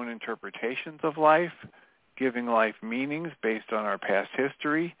making our own interpretations of life, giving life meanings based on our past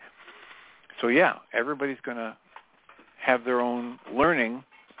history. So, yeah, everybody's going to have their own learning,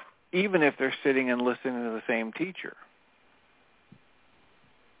 even if they're sitting and listening to the same teacher.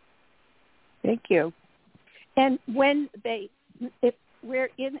 Thank you. And if we're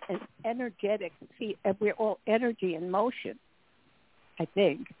in an energetic field, we're all energy in motion, I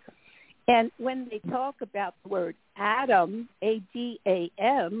think. And when they talk about the word atom,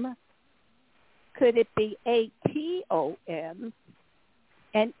 A-D-A-M, could it be A-T-O-M,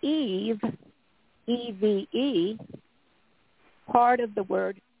 and Eve, E-V-E, part of the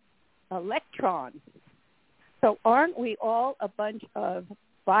word electron? So aren't we all a bunch of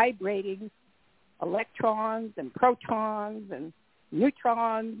vibrating electrons and protons and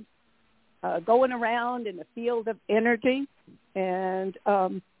neutrons going around in a field of energy? And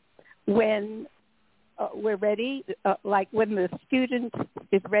when we're ready, like when the student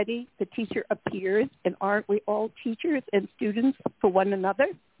is ready, the teacher appears, and aren't we all teachers and students for one another?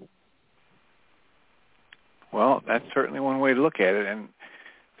 Well, that's certainly one way to look at it. And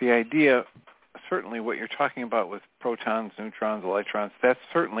the idea, certainly what you're talking about with protons, neutrons, electrons, that's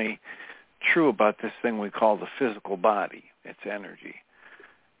certainly true about this thing we call the physical body. It's energy.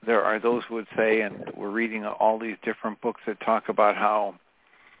 There are those who would say, and we're reading all these different books that talk about how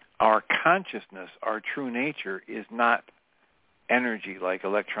our consciousness, our true nature, is not energy like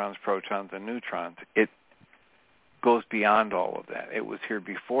electrons, protons, and neutrons. It goes beyond all of that. It was here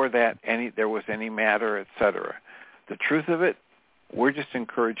before that there was any matter, etc. The truth of it, we're just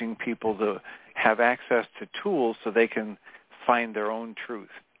encouraging people to have access to tools so they can find their own truth.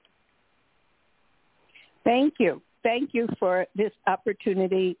 Thank you. Thank you for this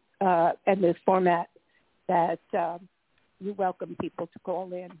opportunity and this format that you welcome people to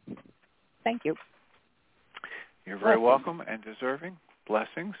call in. Thank you. You're very welcome and deserving.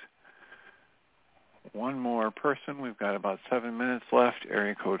 Blessings. One more person. We've got about 7 minutes left.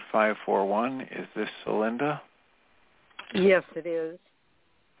 Area code 541. Is this Celinda? Yes, it is.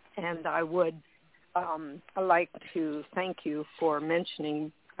 And I would like to thank you for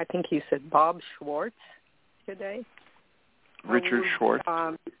mentioning, I think you said Bob Schwartz today. Richard Schwartz.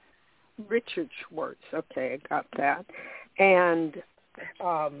 Richard Schwartz. Okay, I got that. And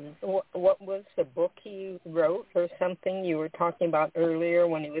what was the book he wrote or something you were talking about earlier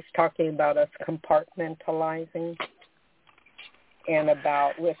when he was talking about us compartmentalizing and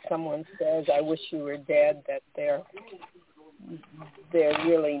about if someone says, I wish you were dead, that they're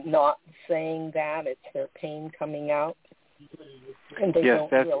really not saying that. It's their pain coming out. And they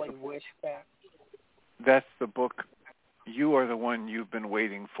don't really wish that. That's the book, You Are the One You've Been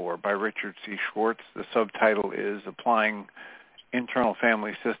Waiting For, by Richard C. Schwartz. The subtitle is Applying Internal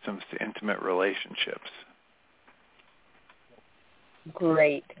Family Systems to Intimate Relationships.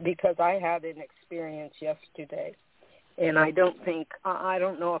 Great, because I had an experience yesterday, and I don't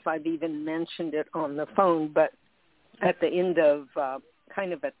know if I've even mentioned it on the phone, but at the end of,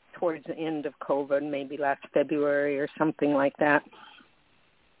 towards the end of COVID, maybe last February or something like that,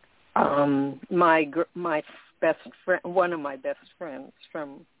 my best friend, one of my best friends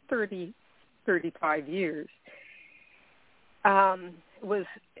from 35 years, was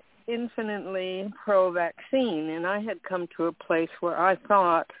infinitely pro-vaccine, and I had come to a place where I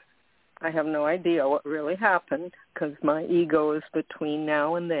thought, I have no idea what really happened because my ego is between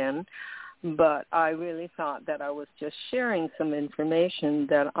now and then, but I really thought that I was just sharing some information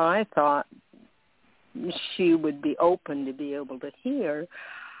that I thought she would be open to be able to hear.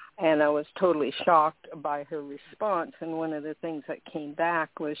 And I was totally shocked by her response. And one of the things that came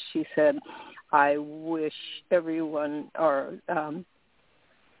back was she said, I wish everyone, or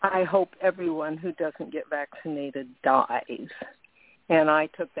I hope everyone who doesn't get vaccinated dies. And I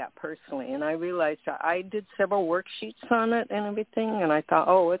took that personally. And I realized I did several worksheets on it and everything. And I thought,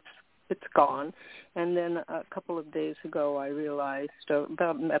 oh, it's gone. And then a couple of days ago, I realized,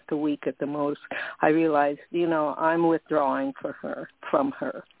 about at the week at the most, I realized, I'm withdrawing from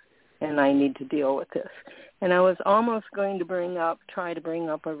her. And I need to deal with this. And I was almost going to try to bring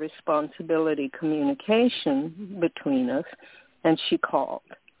up a responsibility communication between us, and she called.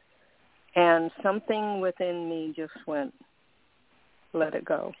 And something within me just went, let it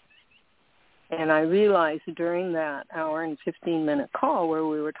go. And I realized during that hour and 15-minute call where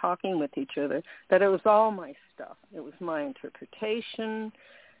we were talking with each other that it was all my stuff. It was my interpretation.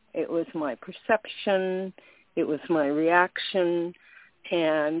 It was my perception. It was my reaction.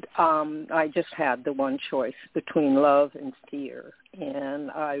 And I just had the one choice between love and fear. And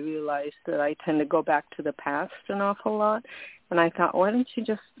I realized that I tend to go back to the past an awful lot. And I thought, why don't you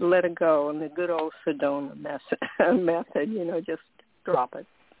just let it go? And the good old Sedona method, just drop it.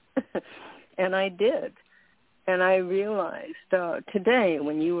 And I did. And I realized today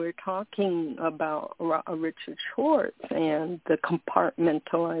when you were talking about Richard Schwartz and the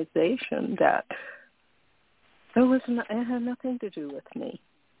compartmentalization that it had nothing to do with me.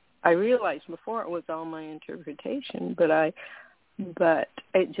 I realized before it was all my interpretation, but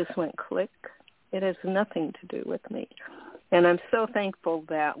it just went click. It has nothing to do with me. And I'm so thankful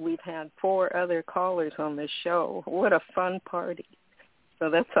that we've had 4 other callers on this show. What a fun party. So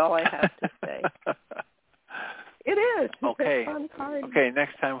that's all I have to say. It is. Okay. It's a fun party. Okay,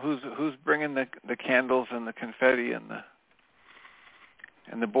 next time who's bringing the candles and the confetti and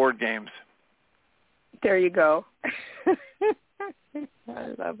the board games? There you go. I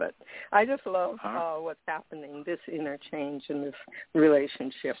love it. I just love what's happening, this interchange and this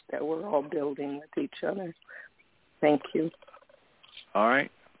relationship that we're all building with each other. Thank you. All right.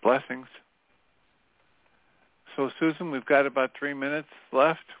 Blessings. So, Susan, we've got about 3 minutes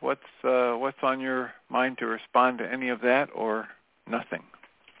left. What's on your mind to respond to any of that or nothing?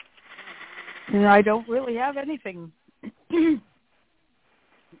 I don't really have anything.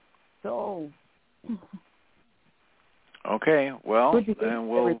 So... Okay, well, then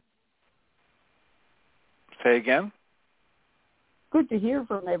we'll say again. Good to hear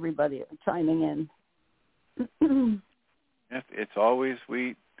from everybody chiming in. It's always,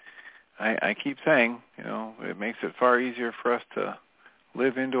 I keep saying, it makes it far easier for us to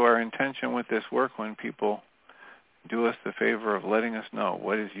live into our intention with this work when people do us the favor of letting us know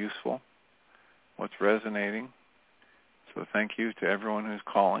what is useful, what's resonating. So thank you to everyone who's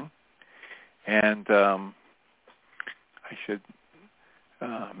calling. And I should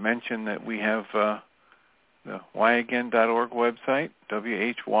mention that we have the whyagain.org website,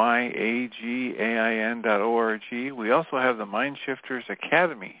 whyagain.org. We also have the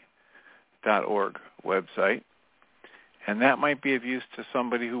MindShiftersAcademy.org website, and that might be of use to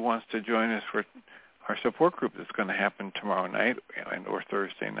somebody who wants to join us for our support group that's going to happen tomorrow night or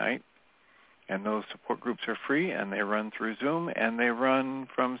Thursday night. And those support groups are free, and they run through Zoom, and they run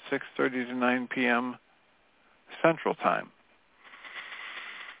from 6:30 to 9 p.m. Central Time.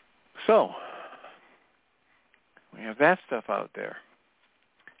 So we have that stuff out there.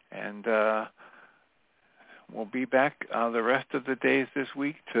 And we'll be back the rest of the days this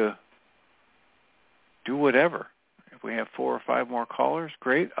week to do whatever. If we have 4 or 5 more callers,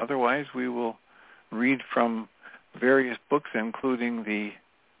 great. Otherwise, we will read from various books, including the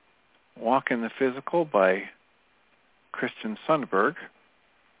Walk in the Physical by Christian Sundberg,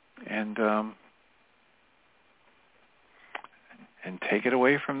 and take it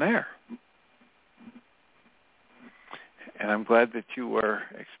away from there. And I'm glad that you are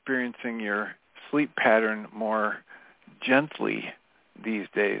experiencing your sleep pattern more gently these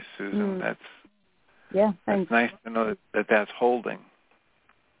days, Susan. That's nice to know that that's holding.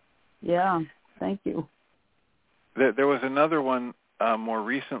 Yeah, thank you. There was another one more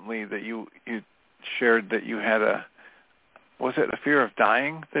recently that you shared that you had was it a fear of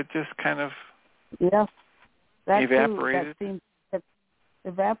dying that just kind of evaporated?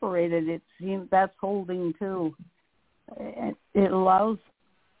 Evaporated. It seems that's holding too. It allows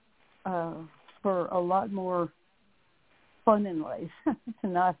for a lot more fun in life to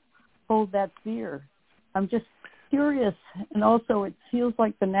not hold that fear. I'm just curious, and also it feels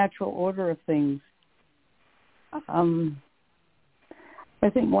like the natural order of things. I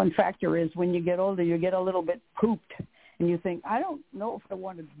think one factor is when you get older, you get a little bit pooped, and you think, I don't know if I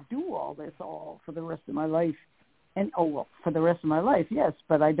want to do all this for the rest of my life. And, for the rest of my life, yes,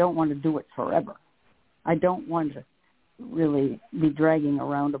 but I don't want to do it forever. I don't want to really be dragging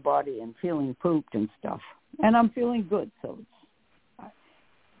around a body and feeling pooped and stuff. And I'm feeling good, so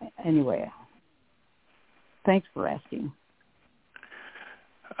anyway, thanks for asking.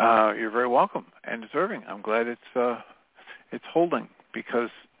 You're very welcome and deserving. I'm glad it's holding because,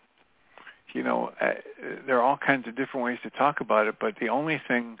 there are all kinds of different ways to talk about it, but the only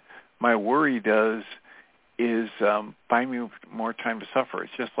thing my worry does is buy me more time to suffer.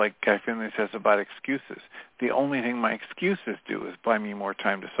 It's just like Guy Finley says about excuses. The only thing my excuses do is buy me more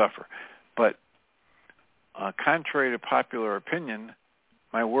time to suffer. But contrary to popular opinion,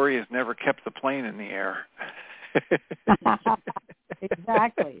 my worry has never kept the plane in the air.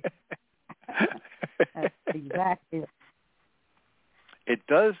 Exactly. That's exactly. It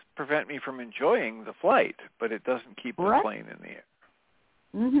does prevent me from enjoying the flight, but it doesn't keep the plane in the air.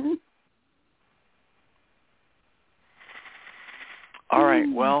 Mm-hmm. All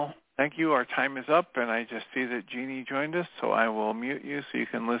right. Well, thank you. Our time is up, and I just see that Jeannie joined us, so I will mute you so you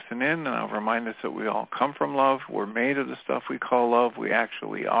can listen in, and I'll remind us that we all come from love. We're made of the stuff we call love. We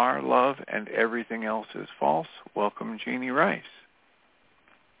actually are love, and everything else is false. Welcome, Jeanie Ryce.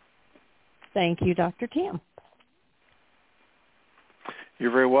 Thank you, Dr. Tim.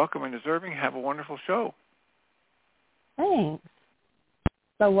 You're very welcome and deserving. Have a wonderful show. Thanks.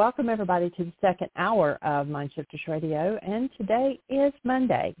 So welcome, everybody, to the second hour of MindShifters Radio. And today is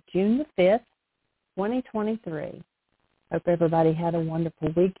Monday, June the 5th, 2023. Hope everybody had a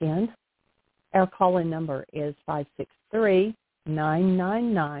wonderful weekend. Our call-in number is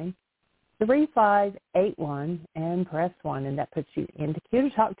 563-999-3581 and press 1. And that puts you in the queue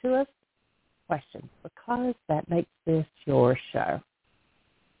to talk to us. Questions, because that makes this your show.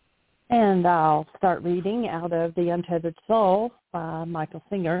 And I'll start reading out of The Untethered Soul by Michael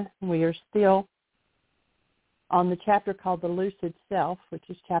Singer. We are still on the chapter called The Lucid Self, which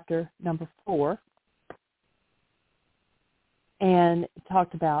is chapter number 4. And it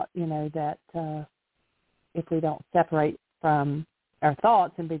talked about, that if we don't separate from our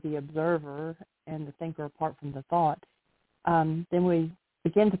thoughts and be the observer and the thinker apart from the thought, then we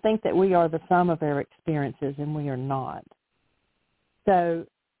begin to think that we are the sum of our experiences, and we are not. So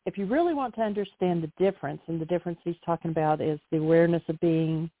if you really want to understand the difference, and the difference he's talking about is the awareness of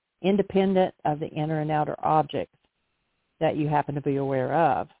being independent of the inner and outer objects that you happen to be aware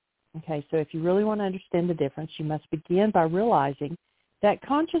of. Okay, so if you really want to understand the difference, you must begin by realizing that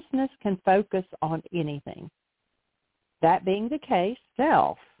consciousness can focus on anything. That being the case,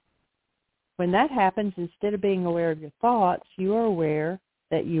 self. When that happens, instead of being aware of your thoughts, you are aware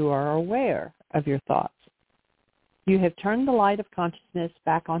that you are aware of your thoughts. You have turned the light of consciousness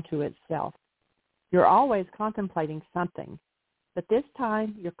back onto itself. You're always contemplating something, but this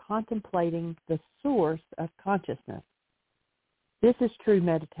time you're contemplating the source of consciousness. This is true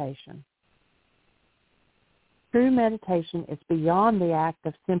meditation. True meditation is beyond the act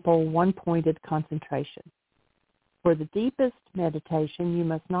of simple one-pointed concentration. For the deepest meditation, you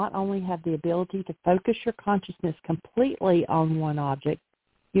must not only have the ability to focus your consciousness completely on one object,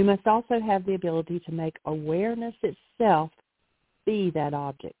 you must also have the ability to make awareness itself be that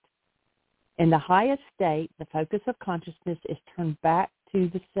object. In the highest state, the focus of consciousness is turned back to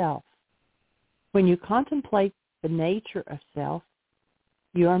the self. When you contemplate the nature of self,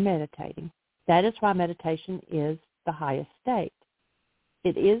 you are meditating. That is why meditation is the highest state.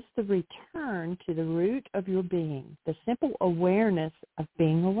 It is the return to the root of your being, the simple awareness of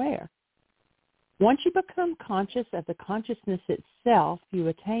being aware. Once you become conscious of the consciousness itself, you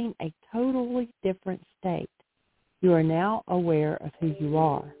attain a totally different state. You are now aware of who you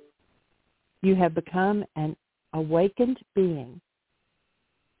are. You have become an awakened being.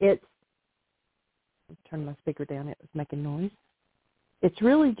 Let's turn my speaker down. It was making noise. It's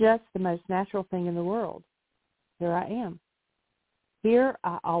really just the most natural thing in the world. Here I am. Here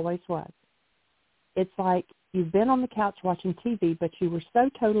I always was. It's like you've been on the couch watching TV, but you were so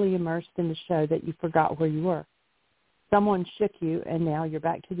totally immersed in the show that you forgot where you were. Someone shook you, and now you're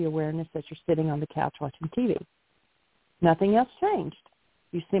back to the awareness that you're sitting on the couch watching TV. Nothing else changed.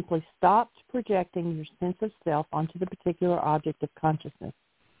 You simply stopped projecting your sense of self onto the particular object of consciousness.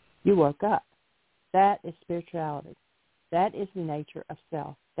 You woke up. That is spirituality. That is the nature of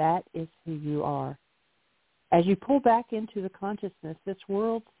self. That is who you are. As you pull back into the consciousness, this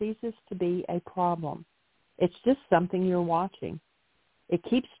world ceases to be a problem. It's just something you're watching. It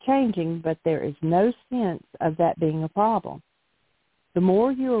keeps changing, but there is no sense of that being a problem. The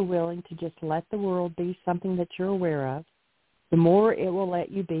more you are willing to just let the world be something that you're aware of, the more it will let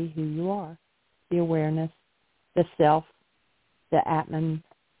you be who you are, the awareness, the self, the Atman,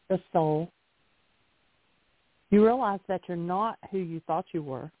 the soul. You realize that you're not who you thought you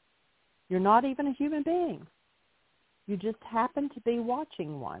were. You're not even a human being. You just happen to be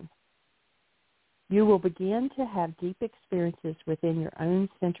watching one. You will begin to have deep experiences within your own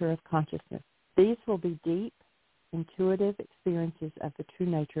center of consciousness. These will be deep, intuitive experiences of the true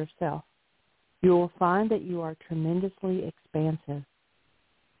nature of self. You will find that you are tremendously expansive.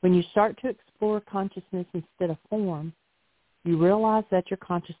 When you start to explore consciousness instead of form, you realize that your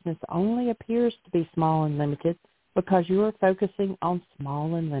consciousness only appears to be small and limited because you are focusing on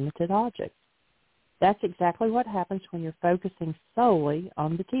small and limited objects. That's exactly what happens when you're focusing solely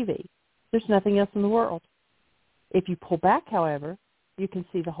on the TV. There's nothing else in the world. If you pull back, however, you can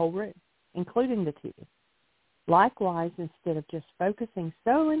see the whole room, including the TV. Likewise, instead of just focusing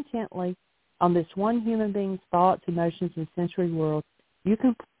so intently on this one human being's thoughts, emotions, and sensory world, you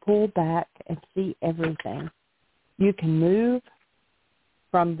can pull back and see everything. You can move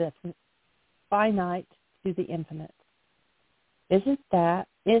from the finite to the infinite.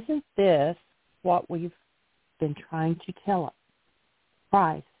 Isn't this what we've been trying to tell us?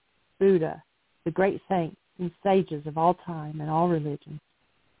 Christ, Buddha, the great saints and sages of all time and all religions.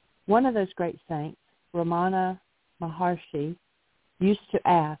 One of those great saints, Ramana Maharshi, used to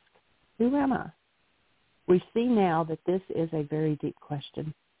ask, who am I? We see now that this is a very deep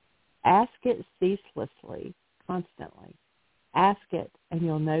question. Ask it ceaselessly, constantly. Ask it, and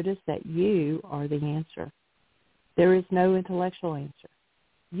you'll notice that you are the answer. There is no intellectual answer.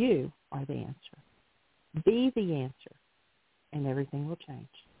 You are the answer. Be the answer, and everything will change.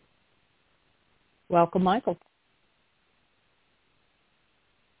 Welcome, Michael.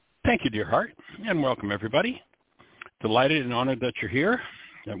 Thank you, dear heart, and welcome, everybody. Delighted and honored that you're here,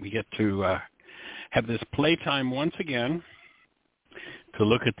 that we get to have this playtime once again to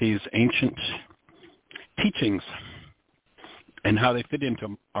look at these ancient teachings and how they fit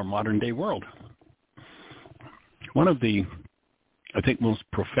into our modern-day world. One of the, I think, most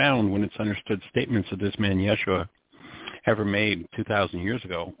profound, when it's understood, statements that this man Yeshua ever made 2,000 years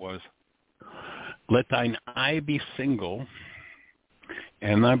ago was, let thine eye be single,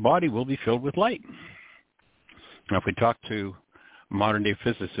 and thy body will be filled with light. Now, if we talk to modern-day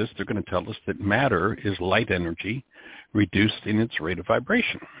physicists, they're going to tell us that matter is light energy reduced in its rate of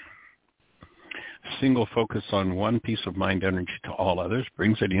vibration. Single focus on one piece of mind energy to all others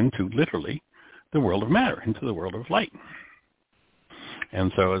brings it into, literally, the world of matter, into the world of light. And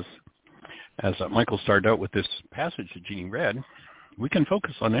so as Michael started out with this passage that Jeannie read, we can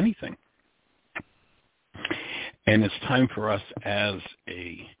focus on anything. And it's time for us as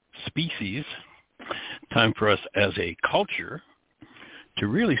a species, time for us as a culture to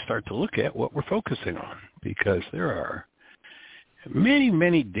really start to look at what we're focusing on, because there are many,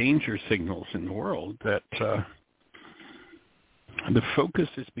 many danger signals in the world that the focus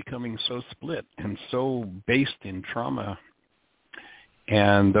is becoming so split and so based in trauma.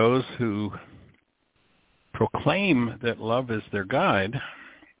 And those who proclaim that love is their guide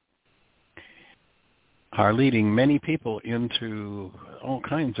are leading many people into all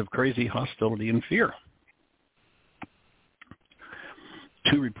kinds of crazy hostility and fear.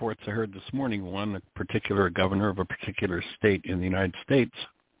 Two reports I heard this morning, one, a particular governor of a particular state in the United States,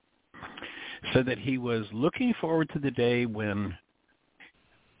 said that he was looking forward to the day when,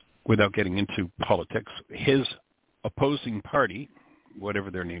 without getting into politics, his opposing party,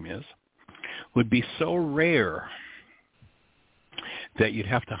 whatever their name is, would be so rare that you'd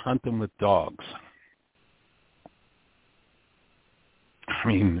have to hunt them with dogs. I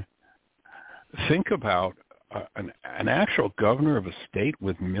mean, think about an actual governor of a state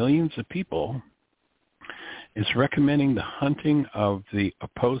with millions of people is recommending the hunting of the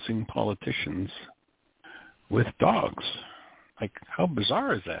opposing politicians with dogs. Like, how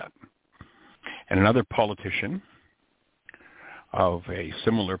bizarre is that? And another politician of a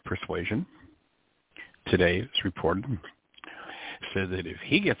similar persuasion, today it's reported, said that if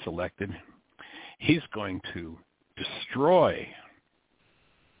he gets elected, he's going to destroy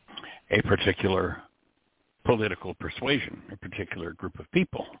a particular political persuasion, a particular group of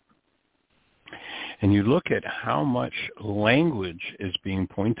people. And you look at how much language is being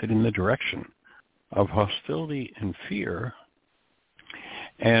pointed in the direction of hostility and fear.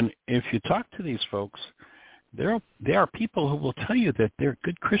 And if you talk to these folks, there are people who will tell you that they're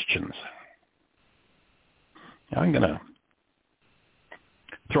good Christians. Now, I'm going to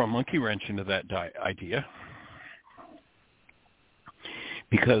throw a monkey wrench into that idea,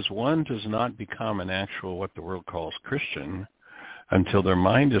 because one does not become an actual, what the world calls Christian, until their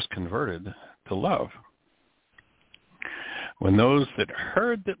mind is converted to love. When those that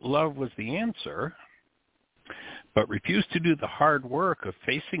heard that love was the answer, but refused to do the hard work of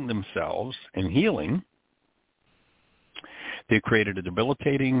facing themselves and healing, they created a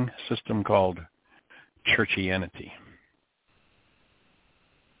debilitating system called churchianity.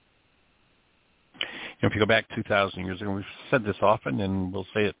 If you go back 2,000 years ago, we've said this often, and we'll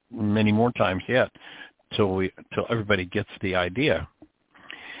say it many more times yet, till everybody gets the idea.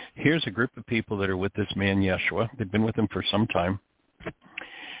 Here's a group of people that are with this man Yeshua. They've been with him for some time,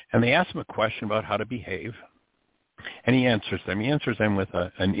 and they ask him a question about how to behave, and he answers them. He answers them with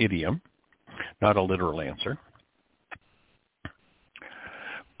an idiom, not a literal answer.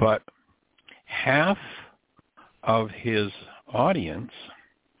 But half of his audience,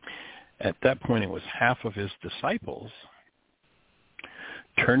 at that point it was half of his disciples,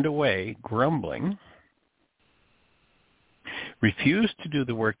 turned away grumbling, refused to do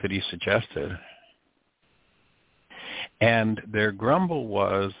the work that he suggested, and their grumble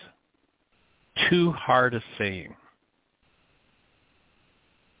was too hard a saying.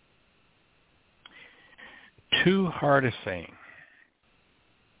 Too hard a saying.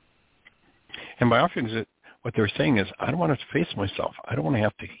 And by offering it, what they're saying is, I don't want to face myself. I don't want to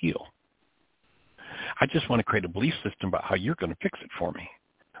have to heal. I just want to create a belief system about how you're going to fix it for me,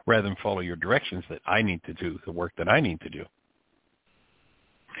 rather than follow your directions that I need to do, the work that I need to do.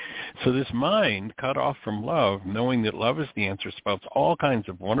 So this mind cut off from love, knowing that love is the answer, spouts all kinds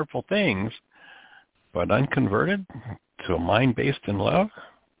of wonderful things, but unconverted to a mind based in love,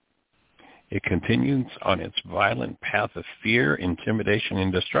 it continues on its violent path of fear, intimidation,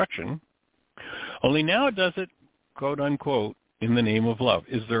 and destruction. Only now it does it, quote unquote, in the name of love.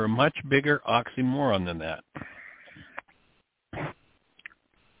 Is there a much bigger oxymoron than that?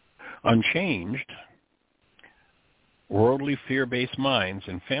 Unchanged, worldly fear-based minds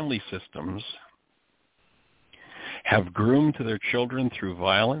and family systems have groomed their children through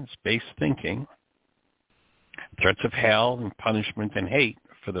violence-based thinking, threats of hell and punishment and hate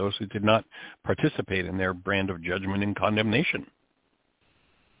for those who did not participate in their brand of judgment and condemnation.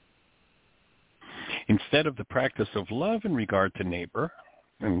 Instead of the practice of love in regard to neighbor,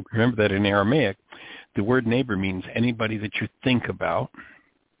 and remember that in Aramaic, the word neighbor means anybody that you think about.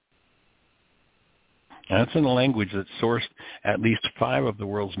 And that's in a language that sourced at least 5 of the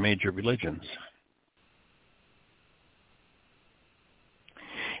world's major religions.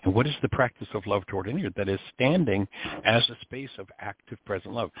 And what is the practice of love toward any other? That is standing as a space of active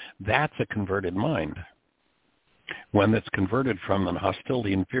present love. That's a converted mind. One that's converted from an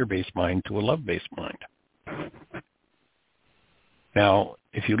hostility and fear-based mind to a love-based mind. Now,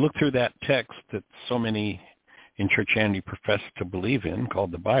 if you look through that text that so many in Christianity profess to believe in,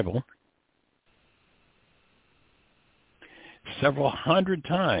 called the Bible, several hundred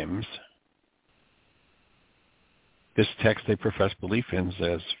times this text they profess belief in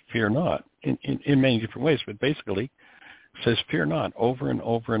says, fear not, in many different ways, but basically says fear not over and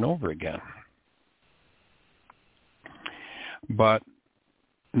over and over again. But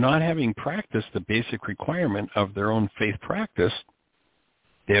not having practiced the basic requirement of their own faith practice,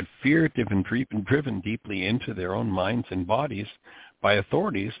 they had fear driven deeply into their own minds and bodies by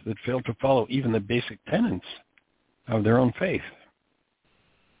authorities that failed to follow even the basic tenets of their own faith.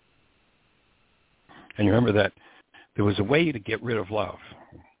 And you remember that there was a way to get rid of love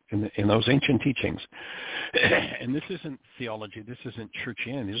in those ancient teachings. And this isn't theology, this isn't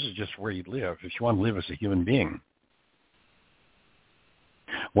Christianity, this is just where you live, if you want to live as a human being.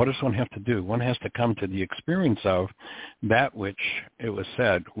 What does one have to do? One has to come to the experience of that which, it was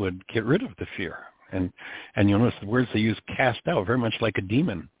said, would get rid of the fear. And you'll notice the words they use, cast out, very much like a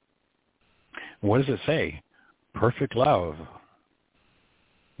demon. What does it say? Perfect love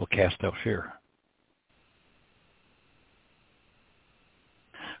will cast out fear.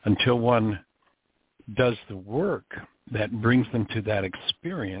 Until one does the work that brings them to that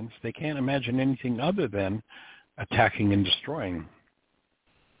experience, they can't imagine anything other than attacking and destroying.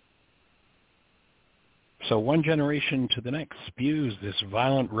 So one generation to the next spews this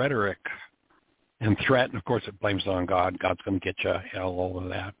violent rhetoric and threat, and of course it blames it on God. God's going to get you, hell, all of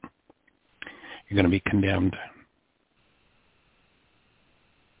that. You're going to be condemned.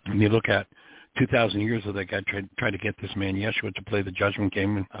 And you look at 2,000 years ago, that guy tried to get this man Yeshua to play the judgment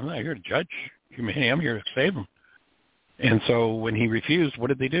game, and I'm not here to judge humanity, I'm here to save him. And so when he refused, what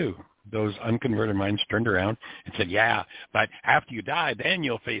did they do? Those unconverted minds turned around and said, yeah, but after you die, then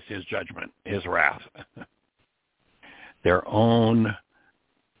you'll face his judgment, his wrath. Their own,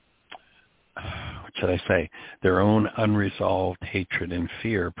 what should I say, their own unresolved hatred and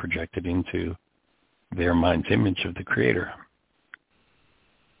fear projected into their mind's image of the Creator.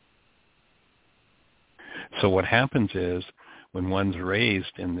 So what happens is when one's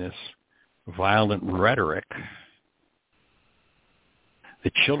raised in this violent rhetoric,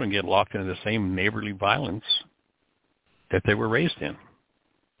 the children get locked into the same neighborly violence that they were raised in.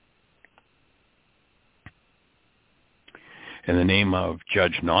 In the name of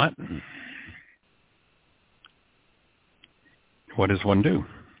judge not, what does one do?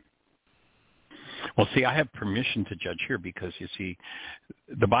 Well, see, I have permission to judge here because, you see,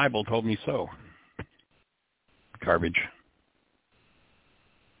 the Bible told me so. Garbage.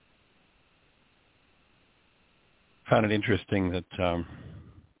 Found it interesting that the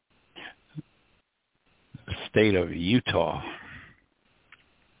state of Utah,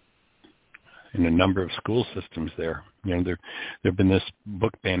 in a number of school systems there, there've been this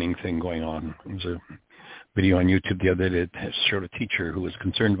book banning thing going on. There was a video on YouTube the other day that showed a teacher who was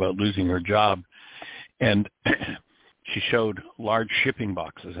concerned about losing her job, and she showed large shipping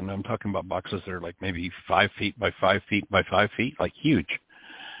boxes, and I'm talking about boxes that are like maybe 5 feet by 5 feet by 5 feet, like huge,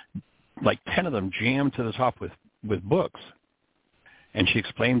 like 10 of them jammed to the top with books. And she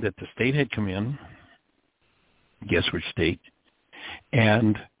explained that the state had come in, guess which state,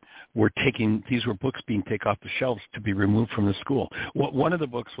 and these were books being taken off the shelves to be removed from the school. One of the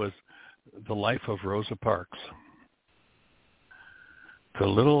books was The Life of Rosa Parks, the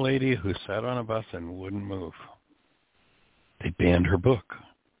little lady who sat on a bus and wouldn't move. They banned her book.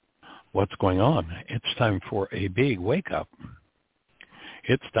 What's going on? It's time for a big wake-up.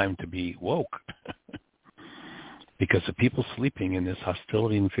 It's time to be woke. Because the people sleeping in this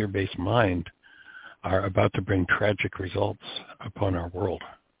hostility and fear-based mind are about to bring tragic results upon our world.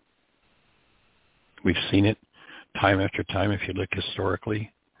 We've seen it time after time. If you look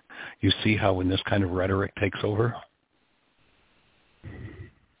historically, you see how when this kind of rhetoric takes over,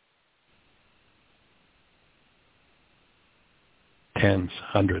 tens,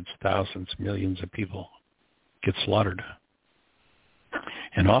 hundreds, thousands, millions of people get slaughtered.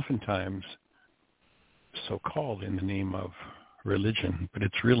 And oftentimes, so-called in the name of religion, but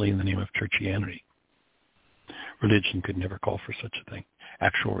it's really in the name of churchianity. Religion could never call for such a thing,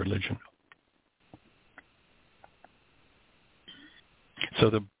 actual religion. So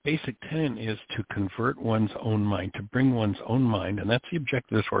the basic tenet is to convert one's own mind, to bring one's own mind, and that's the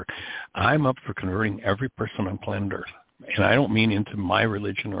objective of this work. I'm up for converting every person on planet Earth. And I don't mean into my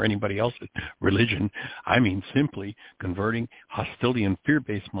religion or anybody else's religion. I mean simply converting hostility and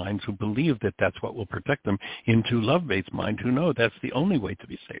fear-based minds who believe that that's what will protect them into love-based minds who know that's the only way to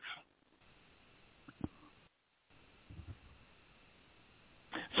be safe.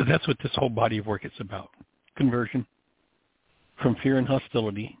 So that's what this whole body of work is about. Conversion from fear and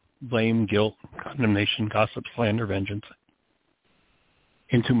hostility, blame, guilt, condemnation, gossip, slander, vengeance,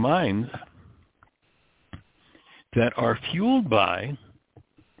 into minds that are fueled by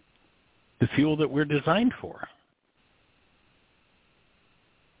the fuel that we're designed for.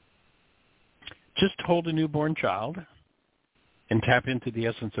 Just hold a newborn child and tap into the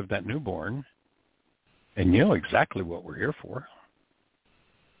essence of that newborn, and you know exactly what we're here for.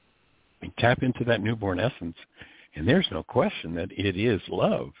 We tap into that newborn essence, and there's no question that it is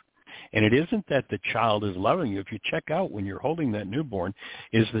love. And it isn't that the child is loving you. If you check out when you're holding that newborn,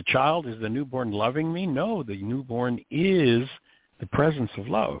 is the newborn loving me? No, the newborn is the presence of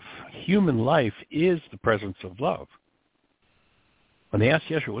love. Human life is the presence of love. When they asked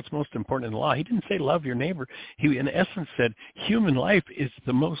Yeshua, what's most important in the law, he didn't say love your neighbor. He, in essence, said human life is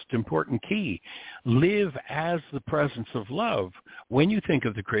the most important key. Live as the presence of love. When you think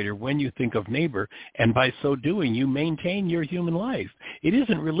of the Creator, when you think of neighbor, and by so doing, you maintain your human life. It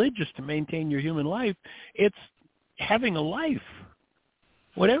isn't religious to maintain your human life. It's having a life.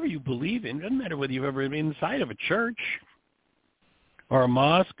 Whatever you believe in, doesn't matter whether you've ever been inside of a church or a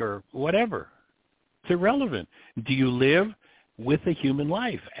mosque or whatever. It's irrelevant. Do you live with a human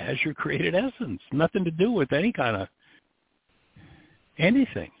life as your created essence? Nothing to do with any kind of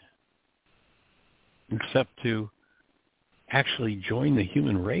anything except to actually join the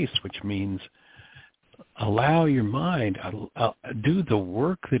human race, which means allow your mind, do the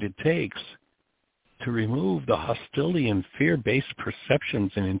work that it takes to remove the hostility and fear-based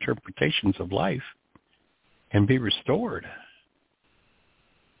perceptions and interpretations of life and be restored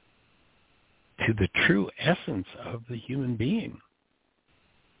to the true essence of the human being.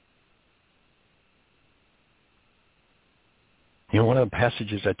 You know, one of the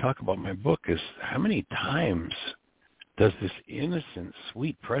passages I talk about in my book is how many times does this innocent,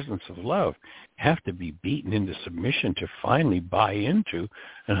 sweet presence of love have to be beaten into submission to finally buy into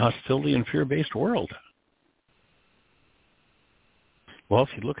an hostility and fear-based world? Well, if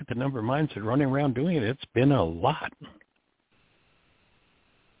you look at the number of minds that are running around doing it, it's been a lot.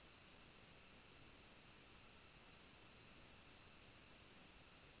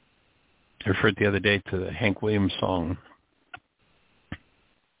 I referred the other day to the Hank Williams song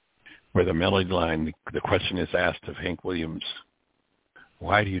where the melody line, the question is asked of Hank Williams,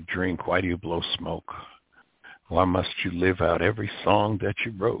 why do you drink? Why do you blow smoke? Why must you live out every song that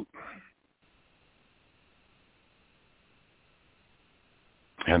you wrote?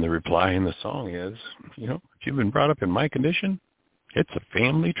 And the reply in the song is, you know, if you've been brought up in my condition, it's a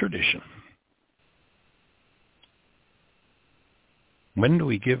family tradition. When do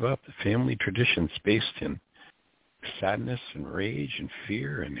we give up the family traditions based in sadness and rage and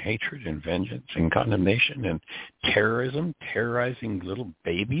fear and hatred and vengeance and condemnation and terrorism, terrorizing little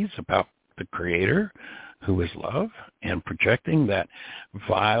babies about the Creator who is love and projecting that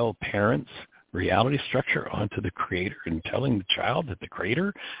vile parent's reality structure onto the Creator and telling the child that the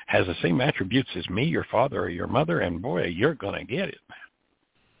Creator has the same attributes as me, your father or your mother, and boy, you're going to get it.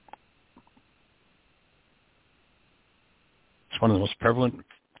 It's one of the most prevalent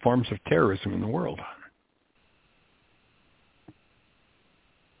forms of terrorism in the world.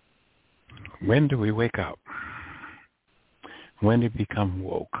 When do we wake up? When do we become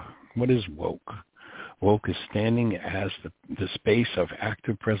woke? What is woke? Woke is standing as the space of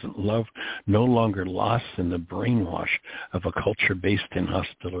active present love, no longer lost in the brainwash of a culture based in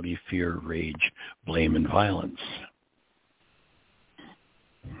hostility, fear, rage, blame, and violence.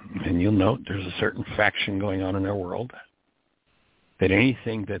 And you'll note there's a certain faction going on in our world that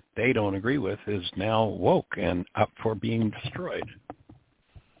anything that they don't agree with is now woke and up for being destroyed.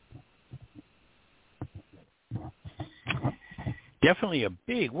 Definitely a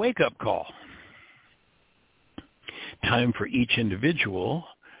big wake-up call. Time for each individual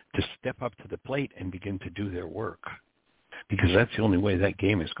to step up to the plate and begin to do their work, because that's the only way that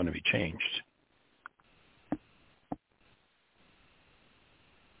game is going to be changed.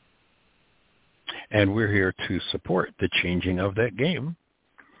 And we're here to support the changing of that game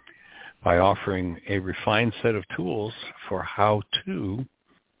by offering a refined set of tools for how to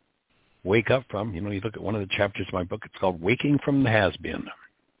wake up from, you look at one of the chapters of my book, it's called Waking from the Has-Been.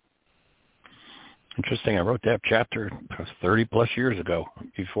 Interesting, I wrote that chapter 30 plus years ago,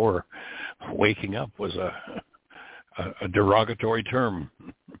 before waking up was a derogatory term.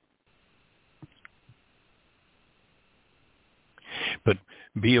 But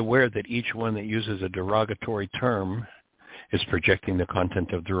be aware that each one that uses a derogatory term is projecting the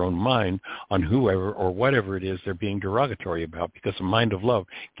content of their own mind on whoever or whatever it is they're being derogatory about, because a mind of love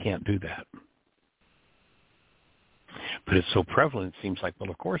can't do that. But it's so prevalent, it seems like, well,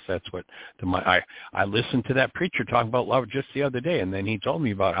 of course, that's what I listened to that preacher talk about love just the other day, and then he told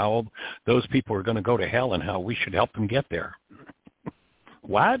me about how those people are going to go to hell and how we should help them get there.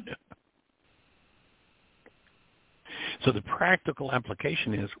 What? So the practical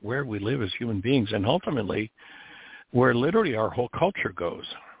application is where we live as human beings, and ultimately where literally our whole culture goes.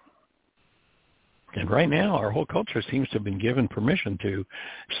 And right now, our whole culture seems to have been given permission to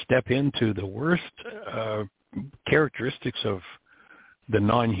step into the worst characteristics of the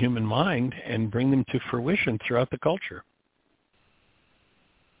non-human mind and bring them to fruition throughout the culture.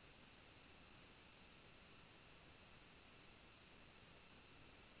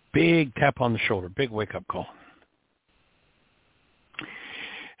 Big tap on the shoulder, big wake-up call.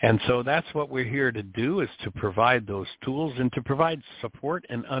 And so that's what we're here to do, is to provide those tools and to provide support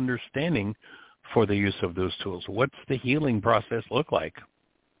and understanding for the use of those tools. What's the healing process look like?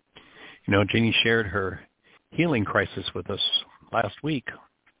 Jeannie shared her healing crisis with us last week.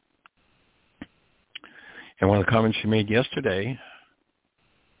 And one of the comments she made yesterday,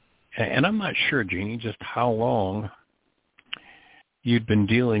 and I'm not sure, Jeannie, just how long you'd been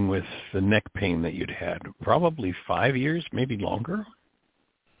dealing with the neck pain that you'd had. Probably 5 years, maybe longer.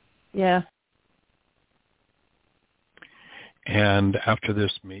 Yeah. And after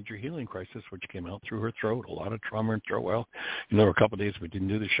this major healing crisis, which came out through her throat, a lot of trauma in her throat, well, there were a couple of days we didn't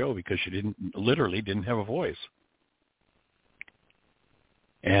do the show because she literally didn't have a voice.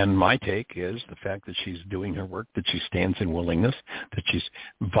 And my take is the fact that she's doing her work, that she stands in willingness, that she's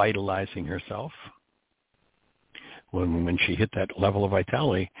vitalizing herself. When she hit that level of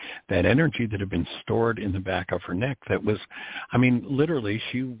vitality, that energy that had been stored in the back of her neck, that was, literally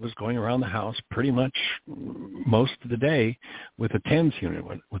she was going around the house pretty much most of the day with a TENS unit,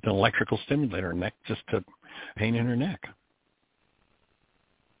 with an electrical stimulator neck, just to pain in her neck.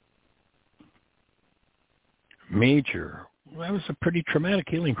 Major. That was a pretty traumatic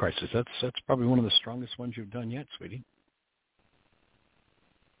healing crisis. That's probably one of the strongest ones you've done yet, sweetie.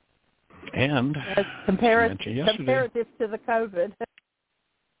 And comparative to the COVID.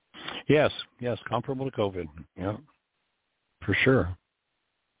 Yes, comparable to COVID. Yeah, for sure.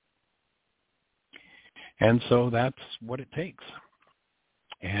 And so that's what it takes.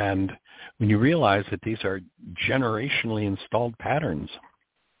 And when you realize that these are generationally installed patterns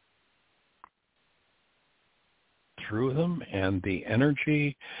through them, and the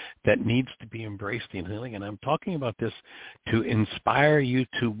energy that needs to be embraced in healing. And I'm talking about this to inspire you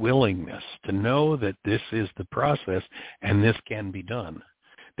to willingness, to know that this is the process and this can be done.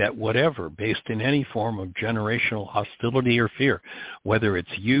 That whatever, based in any form of generational hostility or fear, whether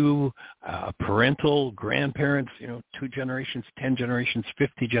it's you, parental, grandparents, 2 generations, 10 generations,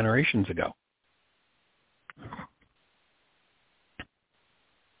 50 generations ago,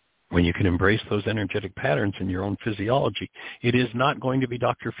 when you can embrace those energetic patterns in your own physiology, it is not going to be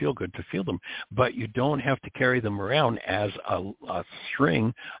Dr. Feelgood to feel them, but you don't have to carry them around as a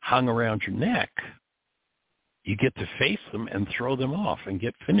string hung around your neck. You get to face them and throw them off and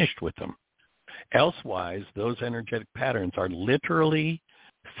get finished with them. Elsewise, those energetic patterns are literally,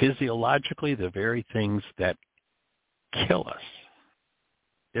 physiologically, the very things that kill us.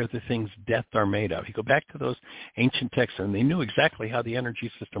 They're the things death are made of. You go back to those ancient texts, and they knew exactly how the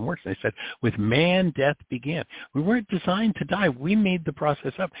energy system works. They said, with man, death began. We weren't designed to die. We made the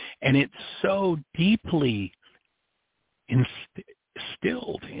process up. And it's so deeply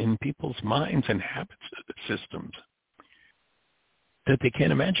instilled in people's minds and habits systems that they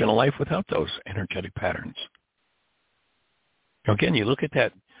can't imagine a life without those energetic patterns. Now, again, you look at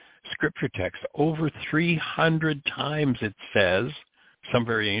that scripture text, over 300 times it says, some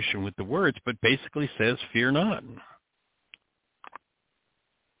variation with the words, but basically says, fear not.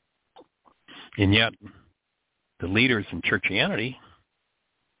 And yet, the leaders in churchianity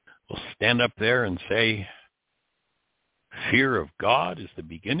will stand up there and say, fear of God is the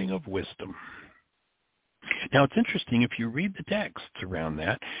beginning of wisdom. Now, it's interesting, if you read the texts around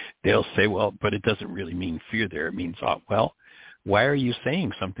that, they'll say, well, but it doesn't really mean fear there. It means, well, why are you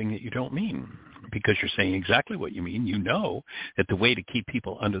saying something that you don't mean? Because you're saying exactly what you mean. You know that the way to keep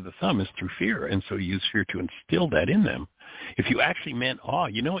people under the thumb is through fear, and so you use fear to instill that in them. If you actually meant awe,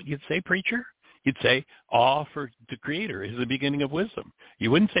 you know what you'd say, preacher? You'd say, awe for the Creator is the beginning of wisdom.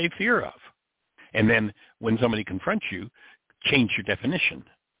 You wouldn't say fear of. And then when somebody confronts you, change your definition.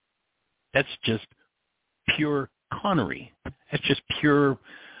 That's just pure connery. That's just pure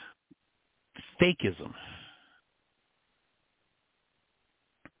fakeism.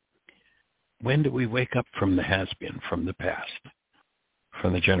 When do we wake up from the has-been, from the past,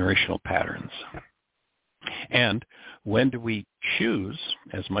 from the generational patterns? And when do we choose,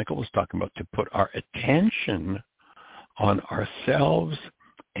 as Michael was talking about, to put our attention on ourselves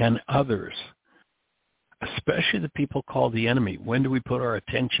and others, especially the people called the enemy? When do we put our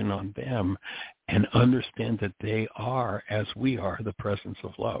attention on them and understand that they are, as we are, the presence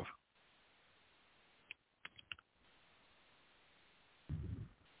of love?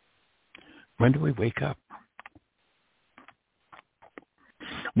 When do we wake up?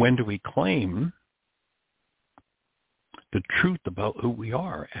 When do we claim the truth about who we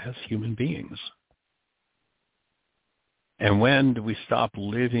are as human beings? And when do we stop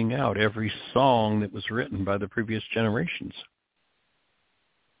living out every song that was written by the previous generations?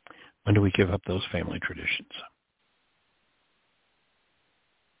 When do we give up those family traditions?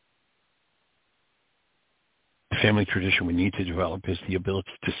 The family tradition we need to develop is the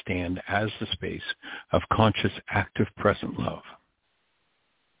ability to stand as the space of conscious, active, present love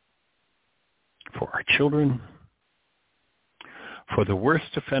for our children, for the worst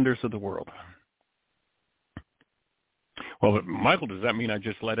offenders of the world. Well, but Michael, does that mean I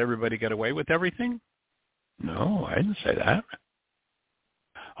just let everybody get away with everything? No, I didn't say that.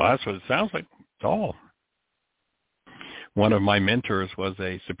 Well, that's what it sounds like. It's all. One of my mentors was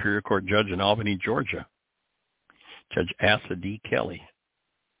a Superior Court judge in Albany, Georgia, Judge Asa D. Kelly.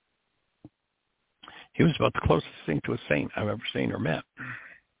 He was about the closest thing to a saint I've ever seen or met.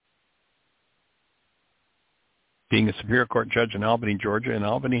 Being a Superior Court judge in Albany, Georgia, and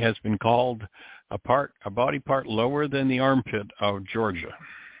Albany has been called a body part lower than the armpit of Georgia.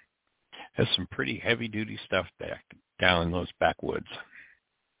 There's some pretty heavy-duty stuff back down in those backwoods.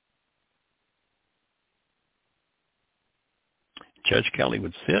 Judge Kelly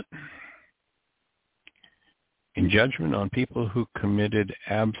would sit in judgment on people who committed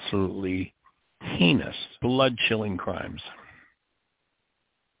absolutely heinous, blood-chilling crimes.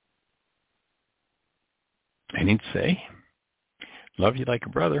 And he'd say, love you like a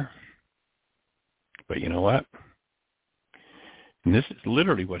brother, but you know what? And this is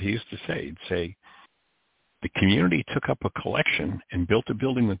literally what he used to say. He'd say, the community took up a collection and built a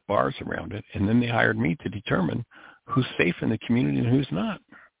building with bars around it, and then they hired me to determine who's safe in the community and who's not.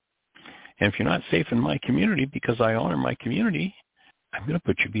 And if you're not safe in my community because I honor my community, I'm going to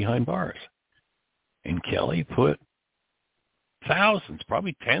put you behind bars. And Kelly put thousands,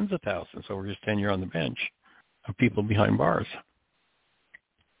 probably tens of thousands over his tenure on the bench of people behind bars.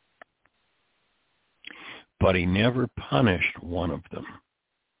 But he never punished one of them.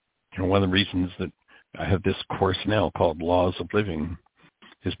 And one of the reasons that I have this course now called Laws of Living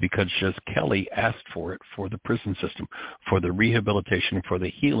is because Judge Kelly asked for it for the prison system, for the rehabilitation, for the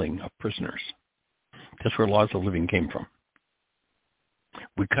healing of prisoners. That's where Laws of Living came from.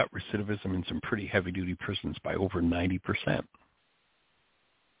 We cut recidivism in some pretty heavy-duty prisons by over 90%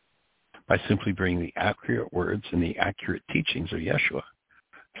 by simply bringing the accurate words and the accurate teachings of Yeshua,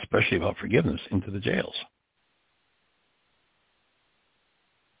 especially about forgiveness, into the jails.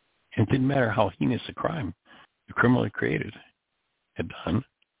 And it didn't matter how heinous a crime the criminal had created had done.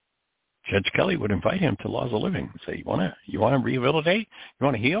 Judge Kelly would invite him to Laws of Living and say, you want to rehabilitate? You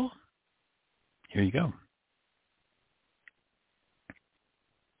want to heal? Here you go.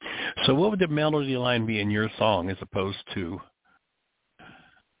 So what would the melody line be in your song as opposed to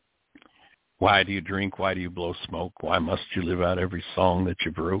Why do you drink? Why do you blow smoke? Why must you live out every song that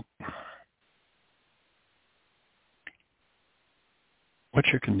you wrote? What's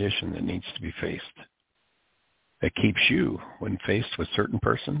your condition that needs to be faced, that keeps you, when faced with certain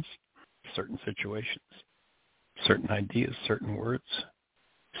persons, certain situations, certain ideas, certain words,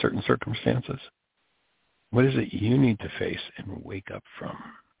 certain circumstances? What is it you need to face and wake up from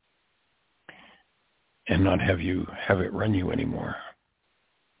and not have it run you anymore?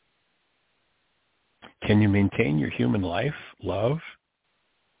 Can you maintain your human life, love,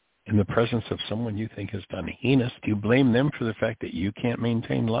 in the presence of someone you think has done heinous? Do you blame them for the fact that you can't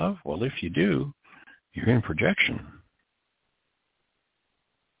maintain love? Well, if you do, you're in projection.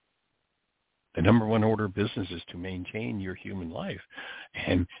 The number one order of business is to maintain your human life.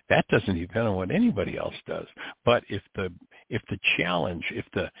 And that doesn't depend on what anybody else does. But if the challenge, if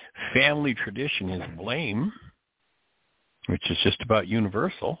the family tradition is blame, which is just about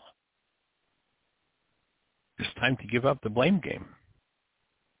universal, it's time to give up the blame game.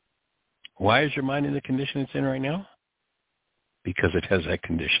 Why is your mind in the condition it's in right now? Because it has that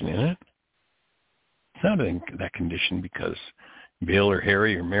condition in it. It's not in that condition because Bill or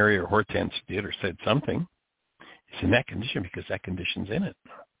Harry or Mary or Hortense did or said something. It's in that condition because that condition's in it.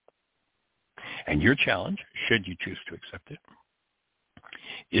 And your challenge, should you choose to accept it,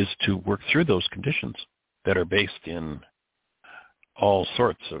 is to work through those conditions that are based in all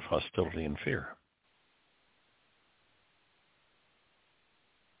sorts of hostility and fear.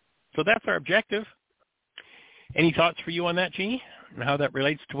 So that's our objective. Any thoughts for you on that, Jeannie, and how that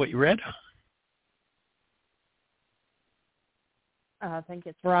relates to what you read? I think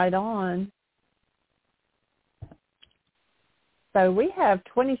it's right on. So we have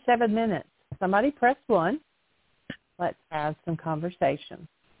 27 minutes. Somebody press 1. Let's have some conversation.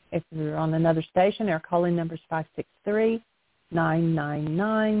 If you're on another station, our calling number is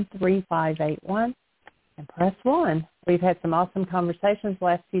 563-999-3581. And press 1. We've had some awesome conversations the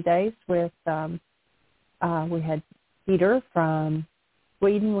last few days with, we had Peter from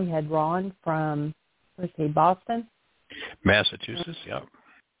Sweden. We had Ron from, Boston? Massachusetts, yeah.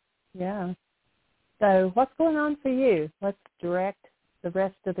 Yeah. So what's going on for you? Let's direct the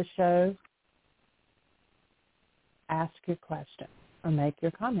rest of the show. Ask your question or make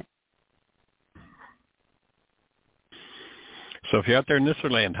your comment. So if you're out there in this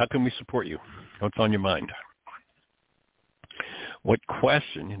land, how can we support you? What's on your mind? What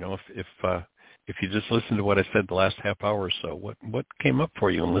question, if you just listened to what I said the last half hour or so, what came up for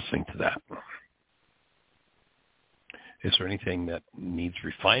you in listening to that? Is there anything that needs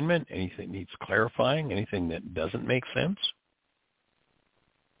refinement, anything that needs clarifying, anything that doesn't make sense?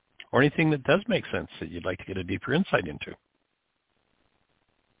 Or anything that does make sense that you'd like to get a deeper insight into?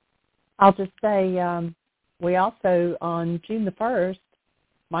 I'll just say we also, on June the 1st,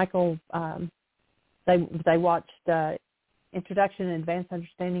 Michael, they watched Introduction and Advanced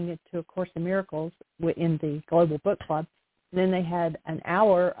Understanding to A Course in Miracles in the Global Book Club. And then they had an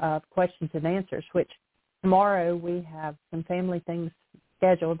hour of questions and answers, which tomorrow we have some family things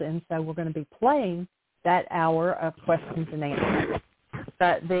scheduled, and so we're going to be playing that hour of questions and answers.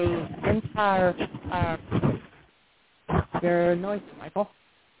 But the entire, you're noisy, Michael.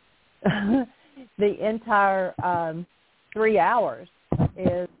 The entire 3 hours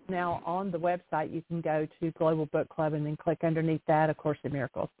is now on the website. You can go to Global Book Club and then click underneath that, A Course in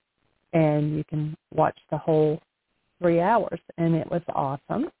Miracles, and you can watch the whole 3 hours, and it was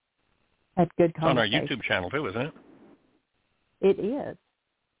awesome. Had good conversation. It's on our YouTube channel too, isn't it? It is.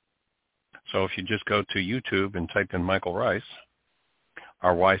 So if you just go to YouTube and type in Michael Ryce,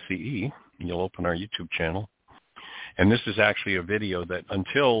 R-Y-C-E, you'll open our YouTube channel. And this is actually a video that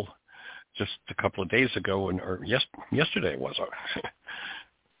until just a couple of days ago, yesterday it was,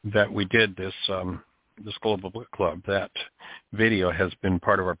 that we did this Global Book Club. That video has been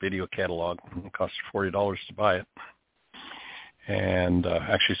part of our video catalog. It costs $40 to buy it. And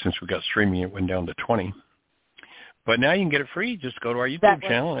actually, since we got streaming, it went down to $20. But now you can get it free. Just go to our YouTube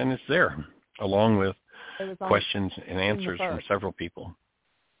channel, and it's there, along with questions and answers from several people.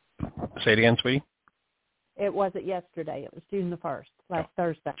 Say it again, sweetie. It wasn't yesterday. It was June the 1st, last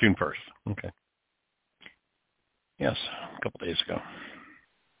Thursday. June 1st. Okay. Yes, a couple days ago.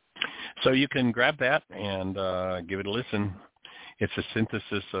 So you can grab that and give it a listen. It's a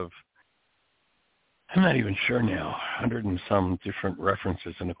synthesis of, I'm not even sure now, 100 and some different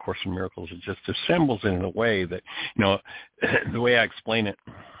references in A Course in Miracles. It just assembles it in a way that, the way I explain it,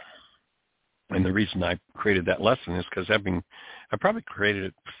 And the reason I created that lesson is because I probably created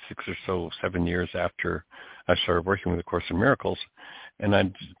it 6 or 7 years after I started working with A Course in Miracles. And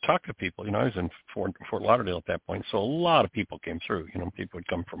I'd talk to people. I was in Fort Lauderdale at that point, so a lot of people came through. People would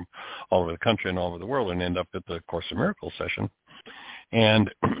come from all over the country and all over the world and end up at the Course in Miracles session.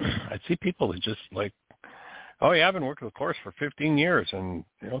 And I'd see people that just like, oh, yeah, I've been working with Course for 15 years. And,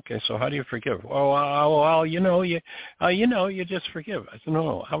 okay, so how do you forgive? Well, you just forgive. I said,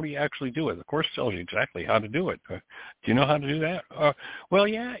 no, how do you actually do it? The Course tells you exactly how to do it. Do you know how to do that? Well,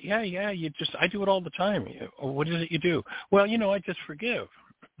 yeah, I do it all the time. What is it you do? Well, I just forgive.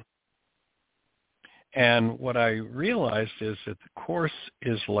 And what I realized is that the Course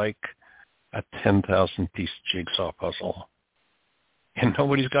is like a 10,000-piece jigsaw puzzle. And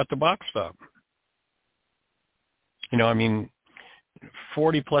nobody's got the box top.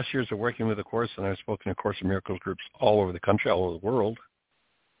 40-plus years of working with the Course, and I've spoken to Course in Miracles groups all over the country, all over the world.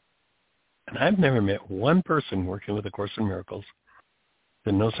 And I've never met one person working with the Course in Miracles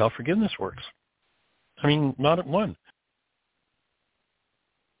that knows how forgiveness works. Not at one.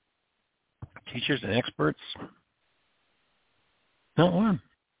 Teachers and experts, not one.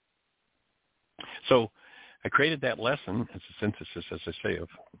 So I created that lesson as a synthesis, as I say, of,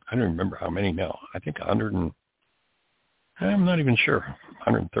 I don't remember how many now. I think I'm not even sure,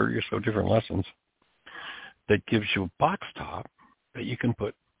 130 or so different lessons that gives you a box top that you can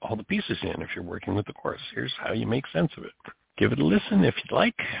put all the pieces in if you're working with the Course. Here's how you make sense of it. Give it a listen if you'd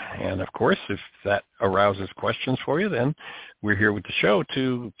like. And, of course, if that arouses questions for you, then we're here with the show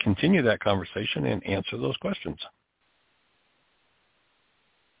to continue that conversation and answer those questions.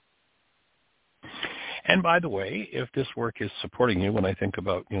 And by the way, if this work is supporting you, when I think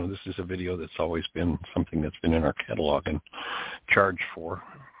about, this is a video that's always been something that's been in our catalog and charged for.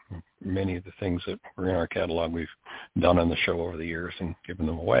 Many of the things that were in our catalog we've done on the show over the years and given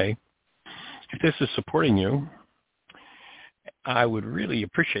them away. If this is supporting you, I would really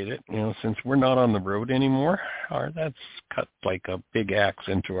appreciate it, since we're not on the road anymore. That's cut like a big axe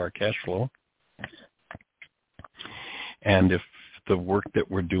into our cash flow. And if the work that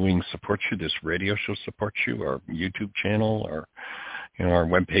we're doing supports you, this radio show supports you, our YouTube channel, our our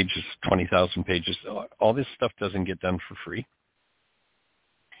web page is 20,000 pages. All this stuff doesn't get done for free.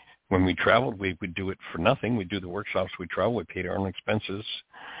 When we traveled, we would do it for nothing. We'd do the workshops. We travel. We paid our own expenses.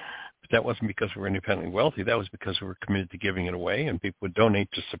 But that wasn't because we were independently wealthy. That was because we were committed to giving it away, and people would donate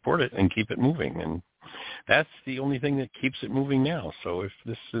to support it and keep it moving. And that's the only thing that keeps it moving now. So if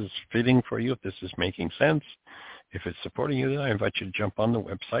this is fitting for you, if this is making sense, if it's supporting you, then I invite you to jump on the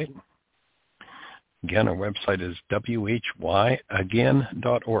website. Again, our website is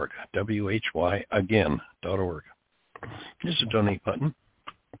whyagain.org, whyagain.org. There's a donate button.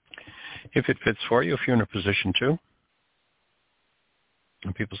 If it fits for you, if you're in a position to.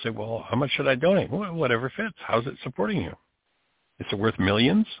 And people say, well, how much should I donate? Well, whatever fits. How's it supporting you? Is it worth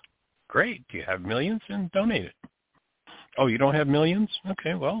millions? Great. Do you have millions? Then donate it. Oh, you don't have millions?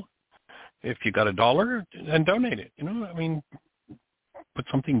 Okay, well, if you got $1, then donate it. Put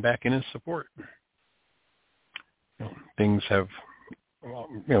something back in as support. Things have,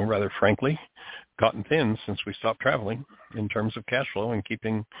 rather frankly, gotten thin since we stopped traveling in terms of cash flow and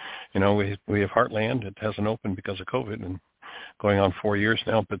keeping, we have Heartland. It hasn't opened because of COVID and going on 4 years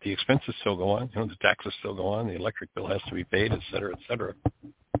now, but the expenses still go on. The taxes still go on. The electric bill has to be paid, et cetera, et cetera.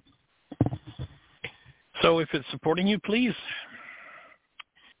 So if it's supporting you, please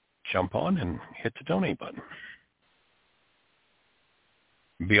jump on and hit the donate button.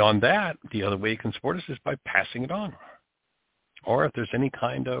 Beyond that, the other way you can support us is by passing it on. Or if there's any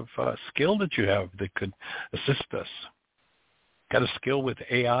kind of skill that you have that could assist us. Got a skill with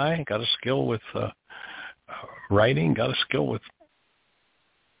AI, got a skill with writing, got a skill with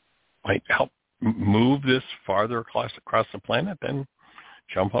might help move this farther across the planet, then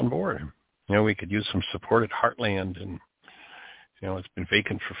jump on board. We could use some support at Heartland, and it's been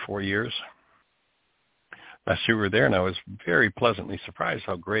vacant for 4 years. Last year we were there, and I was very pleasantly surprised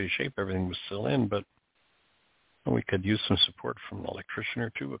how great a shape everything was still in, but we could use some support from an electrician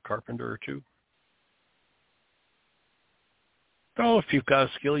or two, a carpenter or two. So if you've got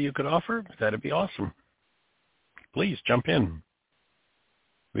a skill you could offer, that'd be awesome. Please jump in.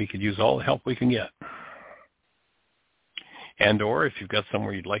 We could use all the help we can get. And or if you've got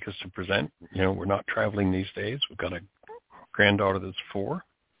somewhere you'd like us to present, we're not traveling these days. We've got a granddaughter that's 4.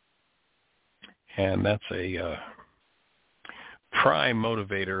 And that's a prime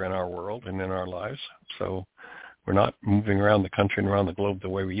motivator in our world and in our lives. So we're not moving around the country and around the globe the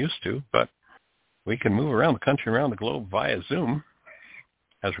way we used to, but we can move around the country and around the globe via Zoom,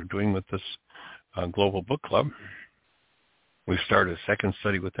 as we're doing with this global book club. We've started a second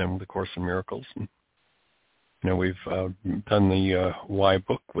study with them, the Course in Miracles. And, we've done the Why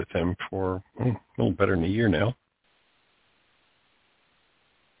book with them for a little better than a year now.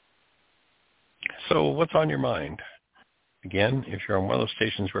 So what's on your mind? Again, if you're on one of those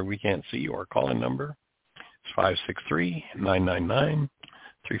stations where we can't see you, our call-in number is 563-999-3581.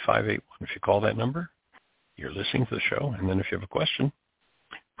 If you call that number, you're listening to the show. And then if you have a question,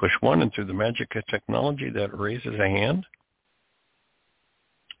 push 1, and through the magic of technology, that raises a hand.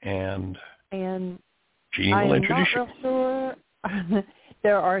 And Jeanie will introduce you. I'm not real sure.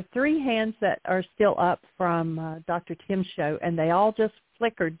 There are 3 hands that are still up from Dr. Tim's show, and they all just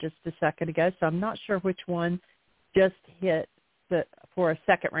flickered just a second ago, so I'm not sure which one just hit for a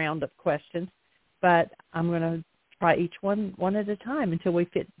second round of questions. But I'm going to try each one at a time until we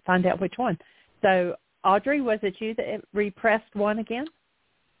find out which one. So, Audrey, was it you that repressed 1 again?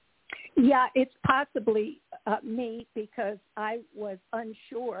 Yeah, it's possibly me because I was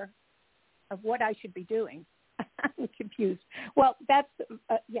unsure of what I should be doing. I'm confused. Well, that's,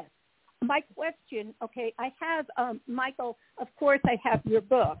 yes. My question, okay, I have, Michael, of course I have your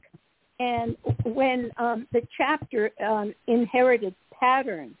book. And when the chapter Inherited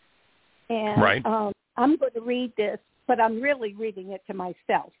Patterns, and right. I'm going to read this, but I'm really reading it to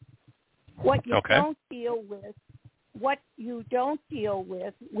myself. What you don't deal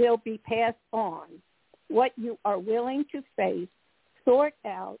with will be passed on. What you are willing to face, sort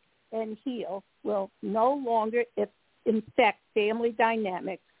out, and heal will no longer infect family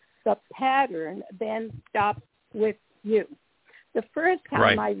dynamics. The pattern then stops with you. The first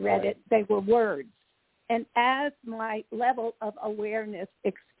time I read it, they were words. And as my level of awareness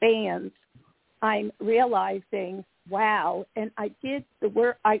expands, I'm realizing, wow. And I did the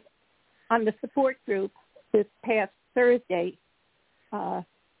work on the support group this past Thursday. I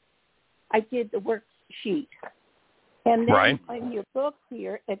did the worksheet. And then in your book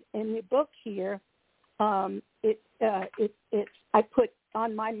here, I put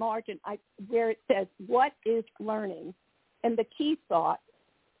on my margin where it says, what is learning? And the key thought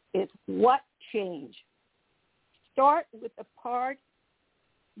is, what change? Start with the part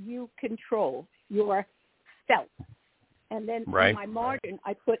you control, your self. And then on my margin,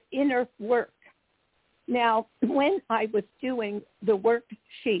 I put inner work. Now, when I was doing the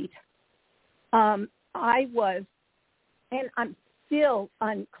worksheet, I was, and I'm still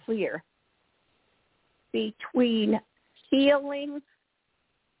unclear between feelings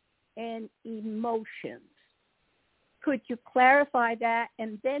and emotions. Could you clarify that?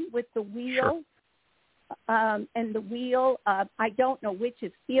 And then with the wheel, I don't know which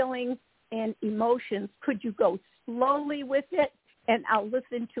is feelings and emotions. Could you go slowly with it? And I'll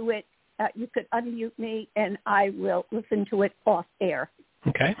listen to it. You could unmute me, and I will listen to it off air.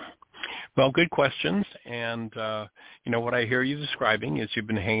 Okay. Well, good questions. And, what I hear you describing is you've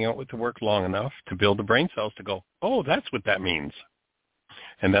been hanging out with the work long enough to build the brain cells to go, oh, that's what that means.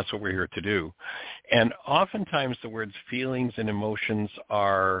 And that's what we're here to do. And oftentimes the words feelings and emotions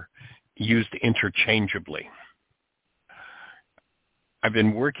are used interchangeably. I've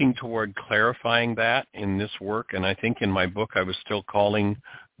been working toward clarifying that in this work, and I think in my book I was still calling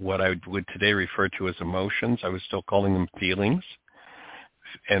what I would today refer to as emotions. I was still calling them feelings.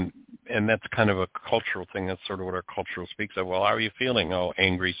 And that's kind of a cultural thing. That's sort of what our cultural speaks of. Well, how are you feeling? Oh,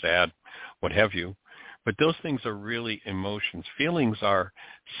 angry, sad, what have you. But those things are really emotions. Feelings are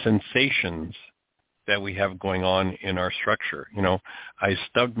sensations that we have going on in our structure. I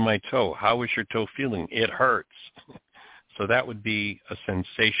stubbed my toe. How is your toe feeling? It hurts. So that would be a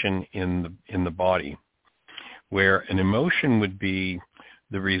sensation in the body, where an emotion would be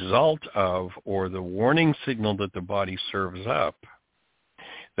the result of, or the warning signal that the body serves up,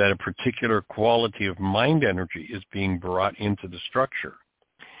 that a particular quality of mind energy is being brought into the structure.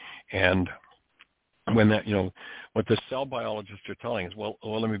 And when that, what the cell biologists are telling us, well,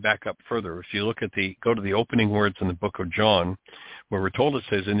 let me back up further. If you go to the opening words in the book of John, where we're told it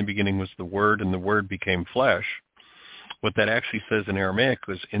says, in the beginning was the Word, and the Word became flesh. What that actually says in Aramaic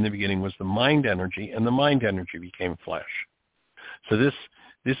was, in the beginning was the mind energy, and the mind energy became flesh. So this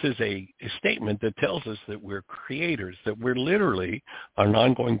is a statement that tells us that we're creators, that we're literally, on an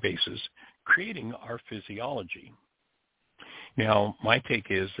ongoing basis, creating our physiology. Now, my take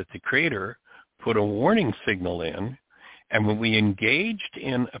is that the Creator put a warning signal in, and when we engaged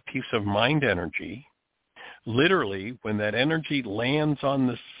in a piece of mind energy, literally, when that energy lands on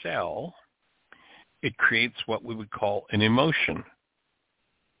the cell, it creates what we would call an emotion.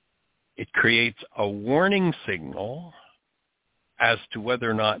 It creates a warning signal as to whether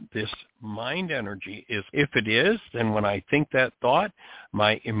or not this mind energy is. If it is, then when I think that thought,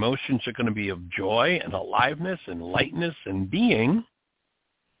 my emotions are going to be of joy and aliveness and lightness and being.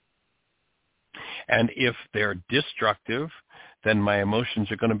 And if they're destructive, then my emotions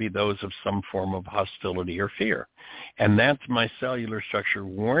are going to be those of some form of hostility or fear. And that's my cellular structure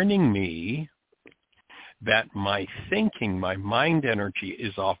warning me that my thinking, my mind energy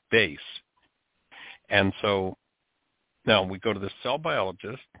is off base. And so now we go to the cell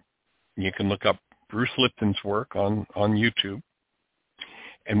biologist. You can look up Bruce Lipton's work on YouTube.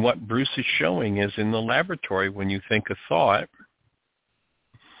 And what Bruce is showing is in the laboratory, when you think a thought,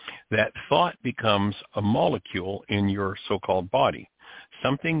 that thought becomes a molecule in your so-called body,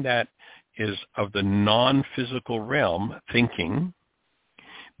 something that is of the non-physical realm, thinking,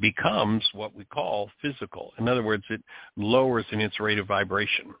 becomes what we call physical. In other words, it lowers in its rate of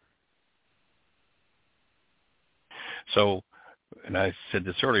vibration. So, and I said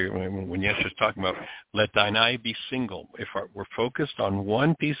this earlier when Yesh was talking about, let thine eye be single. If we're focused on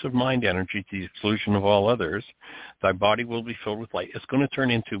one piece of mind energy to the exclusion of all others, thy body will be filled with light. It's going to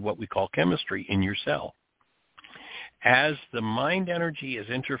turn into what we call chemistry in your cell. As the mind energy is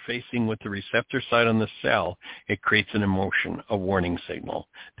interfacing with the receptor side on the cell, it creates an emotion, a warning signal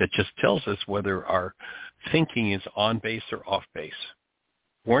that just tells us whether our thinking is on base or off base.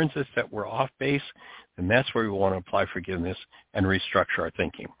 Warns us that we're off base, and that's where we want to apply forgiveness and restructure our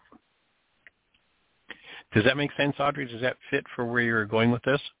thinking. Does that make sense, Audrey? Does that fit for where you're going with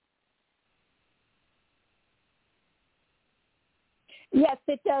this? Yes,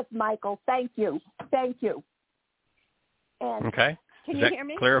 it does, Michael. Thank you. Thank you. And okay. Can Does you that hear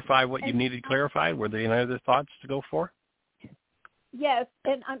me? Clarify what you needed clarified? Were there any other thoughts to go for? Yes,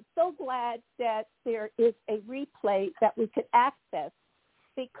 and I'm so glad that there is a replay that we could access,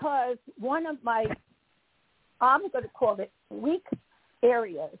 because one of my, I'm going to call it weak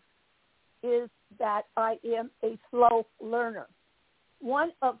areas, is that I am a slow learner.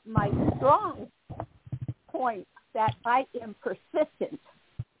 One of my strong points that I am persistent.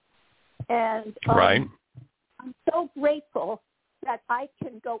 And right. I'm so grateful that I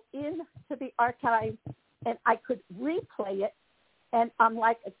can go into the archive and I could replay it, and I'm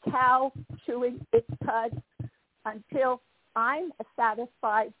like a cow chewing its cud until I'm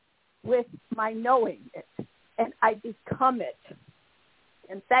satisfied with my knowing it, and I become it.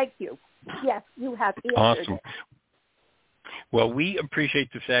 And thank you. Yes, you have answered awesome. it. Well, we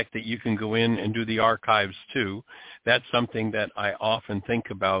appreciate the fact that you can go in and do the archives, too. That's something that I often think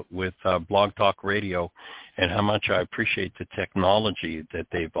about with Blog Talk Radio, and how much I appreciate the technology that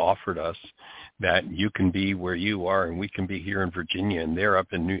they've offered us, that you can be where you are and we can be here in Virginia and they're up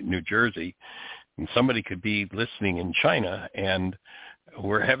in New Jersey. And somebody could be listening in China, and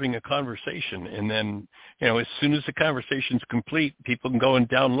we're having a conversation. And then, as soon as the conversation's complete, people can go and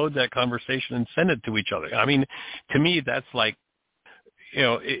download that conversation and send it to each other. I mean, to me, that's like,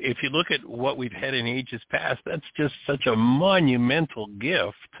 if you look at what we've had in ages past, that's just such a monumental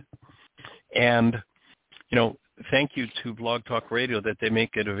gift. And, thank you to Blog Talk Radio that they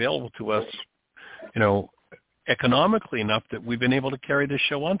make it available to us, economically enough that we've been able to carry this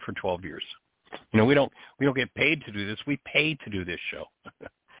show on for 12 years. We don't get paid to do this. We pay to do this show.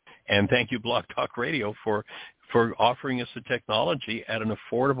 And thank you, Blog Talk Radio, for offering us the technology at an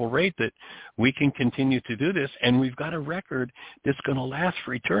affordable rate that we can continue to do this. And we've got a record that's going to last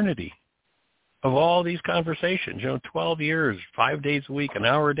for eternity of all these conversations, 12 years, 5 days a week, an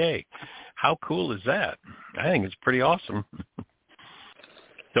hour a day. How cool is that? I think it's pretty awesome.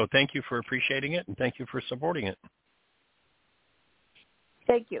 So thank you for appreciating it, and thank you for supporting it.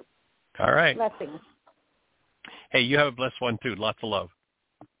 Thank you. All right. Blessings. Hey, you have a blessed one, too. Lots of love.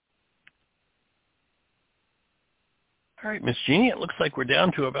 All right, Miss Jeanie, it looks like we're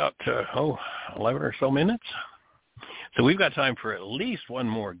down to about, 11 or so minutes. So we've got time for at least one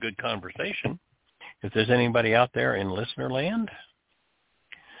more good conversation. If there's anybody out there in listener land,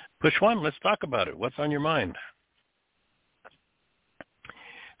 push one. Let's talk about it. What's on your mind?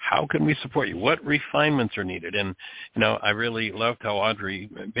 How can we support you? What refinements are needed? And, I really loved how Audrey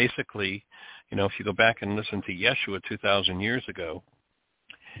basically, if you go back and listen to Yeshua 2,000 years ago,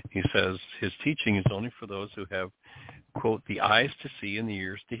 he says his teaching is only for those who have, quote, the eyes to see and the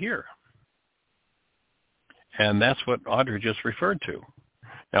ears to hear. And that's what Audrey just referred to.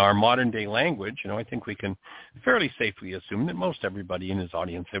 Now, our modern-day language, I think we can fairly safely assume that most everybody in his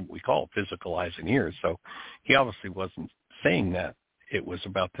audience have what we call physical eyes and ears. So he obviously wasn't saying that it was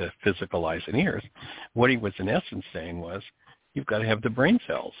about the physical eyes and ears. What he was in essence saying was, you've got to have the brain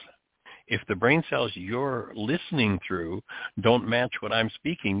cells. If the brain cells you're listening through don't match what I'm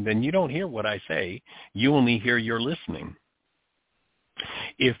speaking, then you don't hear what I say. You only hear your listening.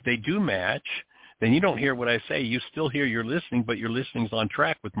 if they do match, then you don't hear what I say. You still hear your listening, but your listening's on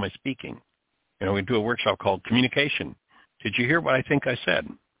track with my speaking. We do a workshop called Communication. Did you hear what I think I said?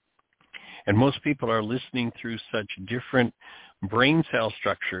 And most people are listening through such different brain cell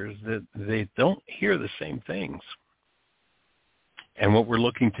structures that they don't hear the same things. And what we're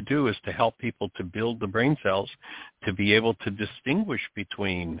looking to do is to help people to build the brain cells to be able to distinguish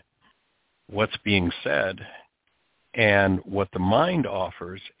between what's being said and what the mind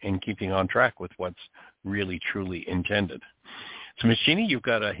offers in keeping on track with what's really, truly intended. So, Miss Jeanie, you've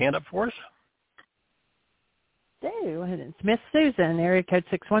got a hand up for us? It's Miss Susan, area code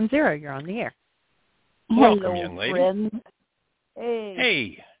 610. You're on the air. Welcome, young lady. Friend.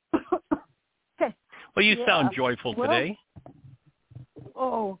 Hey. Well, you sound joyful today.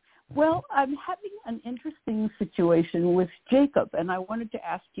 Oh, well, I'm having an interesting situation with Jacob, and I wanted to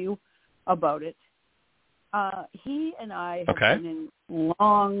ask you about it. He and I have been in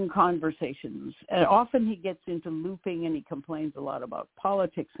long conversations, and often he gets into looping and he complains a lot about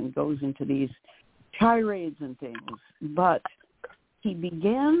politics and goes into these tirades and things. But he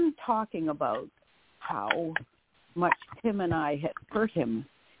began talking about how much Tim and I had hurt him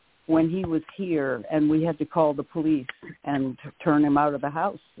when he was here, and we had to call the police and turn him out of the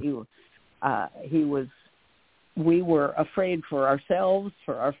house. We were afraid for ourselves,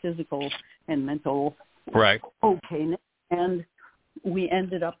 for our physical and mental okayness, and we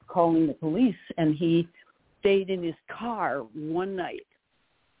ended up calling the police, and he stayed in his car one night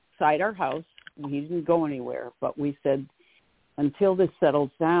beside our house. He didn't go anywhere, but we said, until this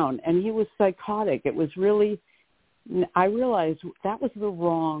settles down. And he was psychotic. It was really, I realized that was the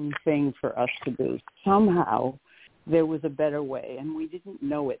wrong thing for us to do. Somehow there was a better way, and we didn't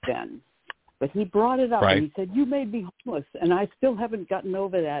know it then. But he brought it up, and he said, you made me homeless, and I still haven't gotten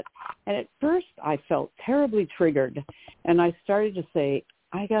over that. And at first I felt terribly triggered, and I started to say,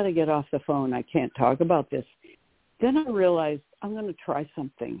 I got to get off the phone. I can't talk about this. Then I realized I'm going to try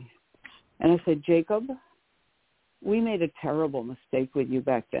something. And I said, Jacob, we made a terrible mistake with you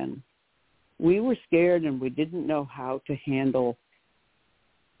back then. We were scared, and we didn't know how to handle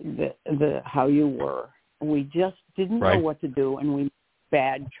the how you were. We just didn't know what to do, and we made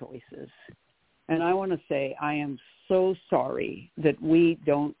bad choices. And I want to say I am so sorry that we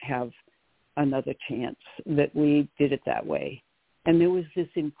don't have another chance, that we did it that way. And there was this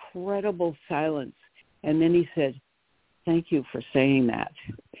incredible silence. And then he said, thank you for saying that.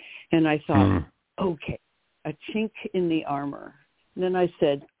 And I thought, okay, a chink in the armor. And then I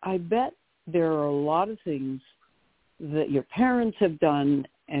said, I bet there are a lot of things that your parents have done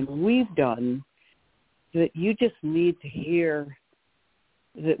and we've done that you just need to hear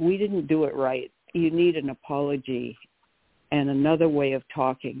that we didn't do it right. You need an apology and another way of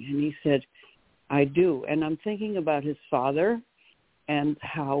talking. And he said, I do. And I'm thinking about his father and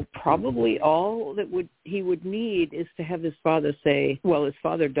how probably all that he would need is to have his father say, well, his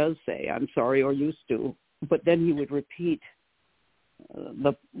father does say, I'm sorry, or used to, but then he would repeat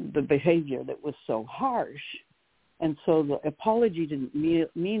the behavior that was so harsh. And so the apology didn't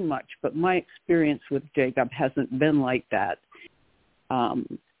mean much, but my experience with Jacob hasn't been like that.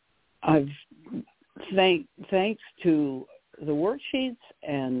 I've thanks to the worksheets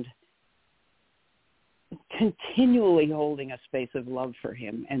and continually holding a space of love for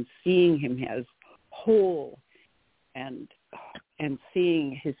him and seeing him as whole and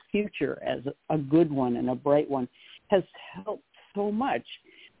seeing his future as a good one and a bright one has helped so much.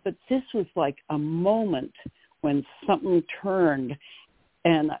 But this was like a moment when something turned,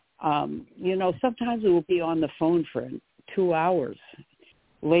 and sometimes we will be on the phone for 2 hours,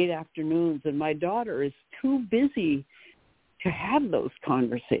 late afternoons, and my daughter is too busy to have those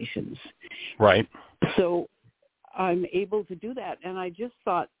conversations. Right. So I'm able to do that, and I just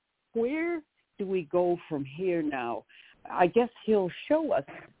thought, where do we go from here now? I guess he'll show us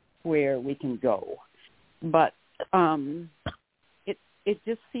where we can go, but it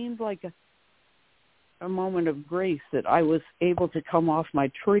just seemed like a moment of grace that I was able to come off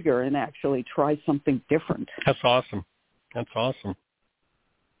my trigger and actually try something different. That's awesome. That's awesome.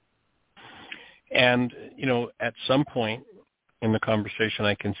 And, at some point in the conversation,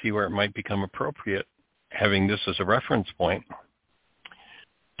 I can see where it might become appropriate, having this as a reference point,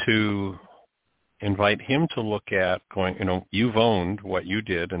 to invite him to look at going, you've owned what you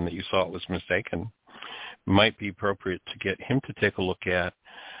did and that you saw it was mistaken. Might be appropriate to get him to take a look at,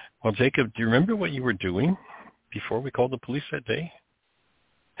 well, Jacob, do you remember what you were doing before we called the police that day?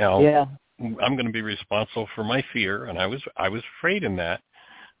 Now, I'm going to be responsible for my fear, and I was afraid in that,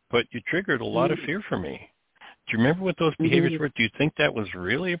 but you triggered a lot of fear for me. Do you remember what those behaviors were? Do you think that was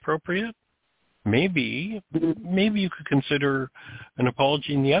really appropriate? maybe you could consider an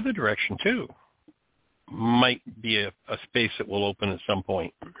apology in the other direction too. Might be a space that will open at some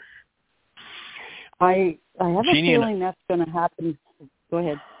point. I have a Jeanie feeling that's going to happen. Go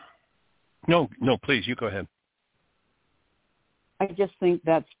ahead. No, please, you go ahead. I just think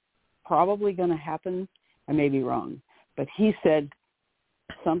that's probably going to happen. I may be wrong, but he said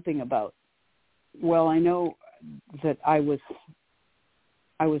something about, well, I know that I was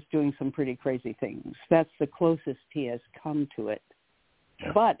doing some pretty crazy things. That's the closest he has come to it.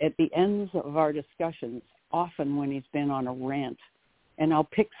 Yeah. But at the ends of our discussions, often when he's been on a rant, and I'll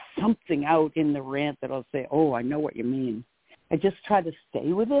pick something out in the rant that I'll say, oh, I know what you mean. I just try to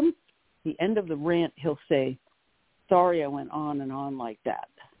stay with him. The end of the rant, he'll say, sorry I went on and on like that.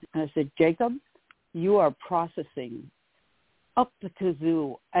 And I said, Jacob, you are processing up the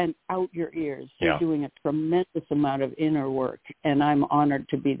kazoo and out your ears. You're doing a tremendous amount of inner work, and I'm honored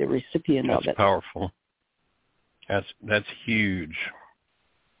to be the recipient of it. That's powerful. That's huge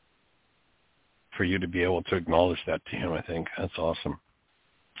for you to be able to acknowledge that to him, I think. That's awesome.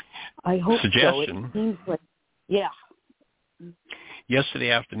 I hope Suggestion. So. It seems like, yeah.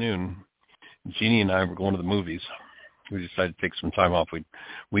 Yesterday afternoon, Jeanie and I were going to the movies. We decided to take some time off.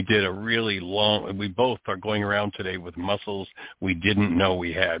 We did a really long, we both are going around today with muscles we didn't know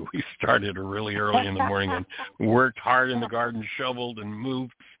we had. We started really early in the morning and worked hard in the garden, shoveled and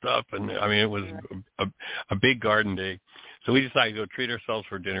moved stuff. And I mean, it was a big garden day. So we decided to go treat ourselves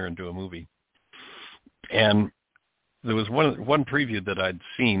for dinner and do a movie. And there was one preview that I'd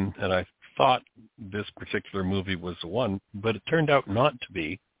seen that I thought this particular movie was the one, but it turned out not to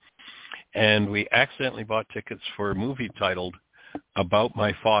be. And we accidentally bought tickets for a movie titled About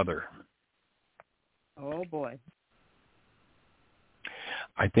My Father. Oh, boy.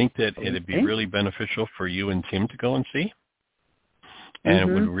 I think that it'd be really beneficial for you and Tim to go and see. And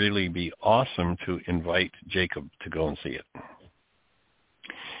it would really be awesome to invite Jacob to go and see it.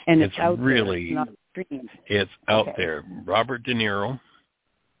 And it's out really, there. It's not streamed. It's out there. Robert De Niro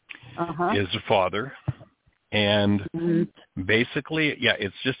is the father. And basically,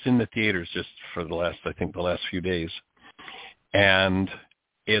 it's just in the theaters just for the last few days. And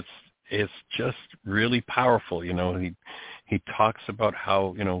it's just really powerful. You know, he talks about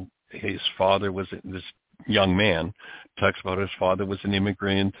how, you know, his father was this young man talks about his father was an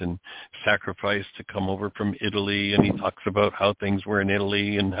immigrant and sacrificed to come over from Italy, and he talks about how things were in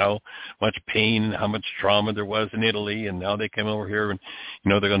Italy and how much pain and how much trauma there was in Italy, and now they came over here and, you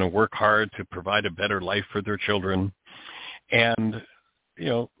know, they're going to work hard to provide a better life for their children. And, you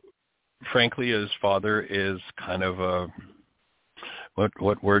know, frankly, his father is kind of a,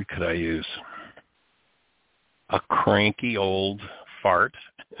 what word could I use? A cranky old fart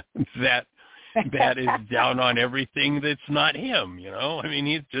that is down on everything that's not him, you know? I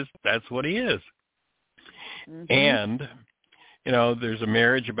mean, that's what he is. And, you know, there's a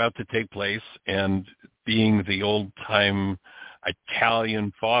marriage about to take place, and being the old-time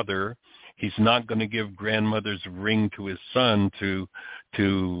Italian father, he's not going to give grandmother's ring to his son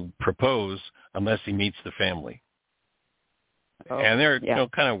to propose unless he meets the family. And they're, you know,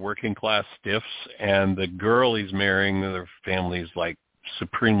 kind of working-class stiffs, and the girl he's marrying, their family's, like,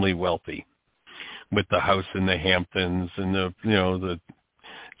 supremely wealthy, with the house in the Hamptons and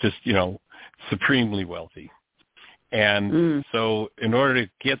supremely wealthy. And so in order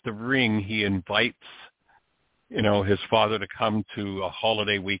to get the ring, he invites, you know, his father to come to a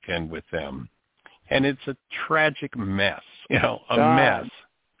holiday weekend with them. And it's a tragic mess, you know, mess.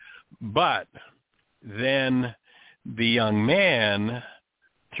 But then the young man,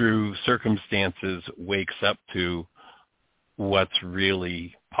 through circumstances, wakes up to what's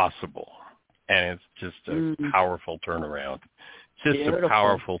really possible. And it's just a powerful turnaround. It's just a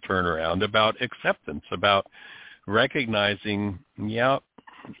powerful turnaround about acceptance, about recognizing,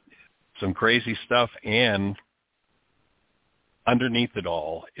 some crazy stuff, and underneath it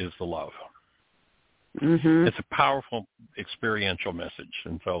all is the love. It's a powerful experiential message.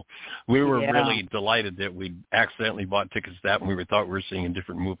 And so we were really delighted that we accidentally bought tickets to that, and we thought we were seeing a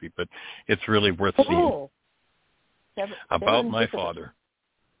different movie, but it's really worth seeing. About My Father.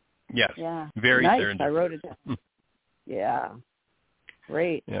 Yes. Yeah. Very nice. serendipitous. I wrote it down. Yeah.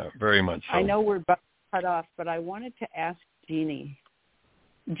 Great. Yeah, very much so. I know we're about to cut off, but I wanted to ask Jeanie.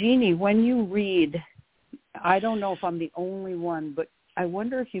 Jeanie, when you read, I don't know if I'm the only one, but I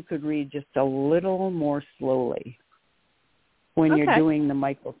wonder if you could read just a little more slowly when you're doing the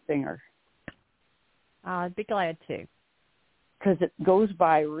Michael Singer. I'd be glad to. Because it goes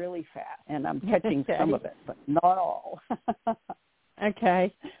by really fast, and I'm catching some of it, but not all.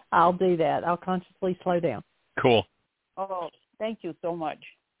 Okay, I'll do that. I'll consciously slow down. Cool. Oh, thank you so much.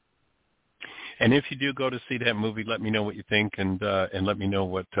 And if you do go to see that movie, let me know what you think, and let me know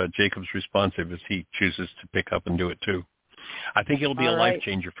what Jacob's response is if he chooses to pick up and do it too. I think it'll be a life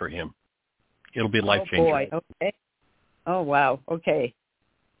changer for him. It'll be a life changer. Oh, boy. Okay. Oh, wow. Okay.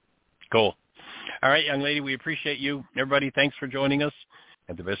 Cool. All right, young lady, we appreciate you. Everybody, thanks for joining us.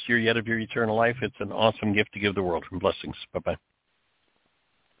 Have the best year yet of your eternal life. It's an awesome gift to give the world. And blessings. Bye-bye.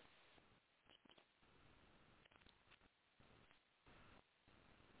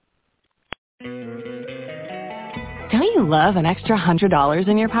 Don't you love an extra $100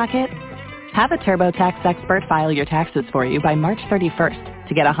 in your pocket? Have a TurboTax expert file your taxes for you by March 31st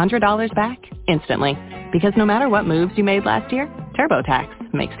to get $100 back instantly. Because no matter what moves you made last year,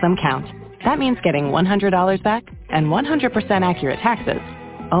 TurboTax makes them count. That means getting $100 back and 100% accurate taxes,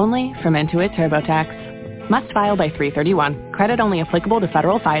 only from Intuit TurboTax. Must file by 3/31. Credit only applicable to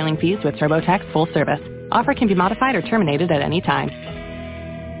federal filing fees with TurboTax full service. Offer can be modified or terminated at any time.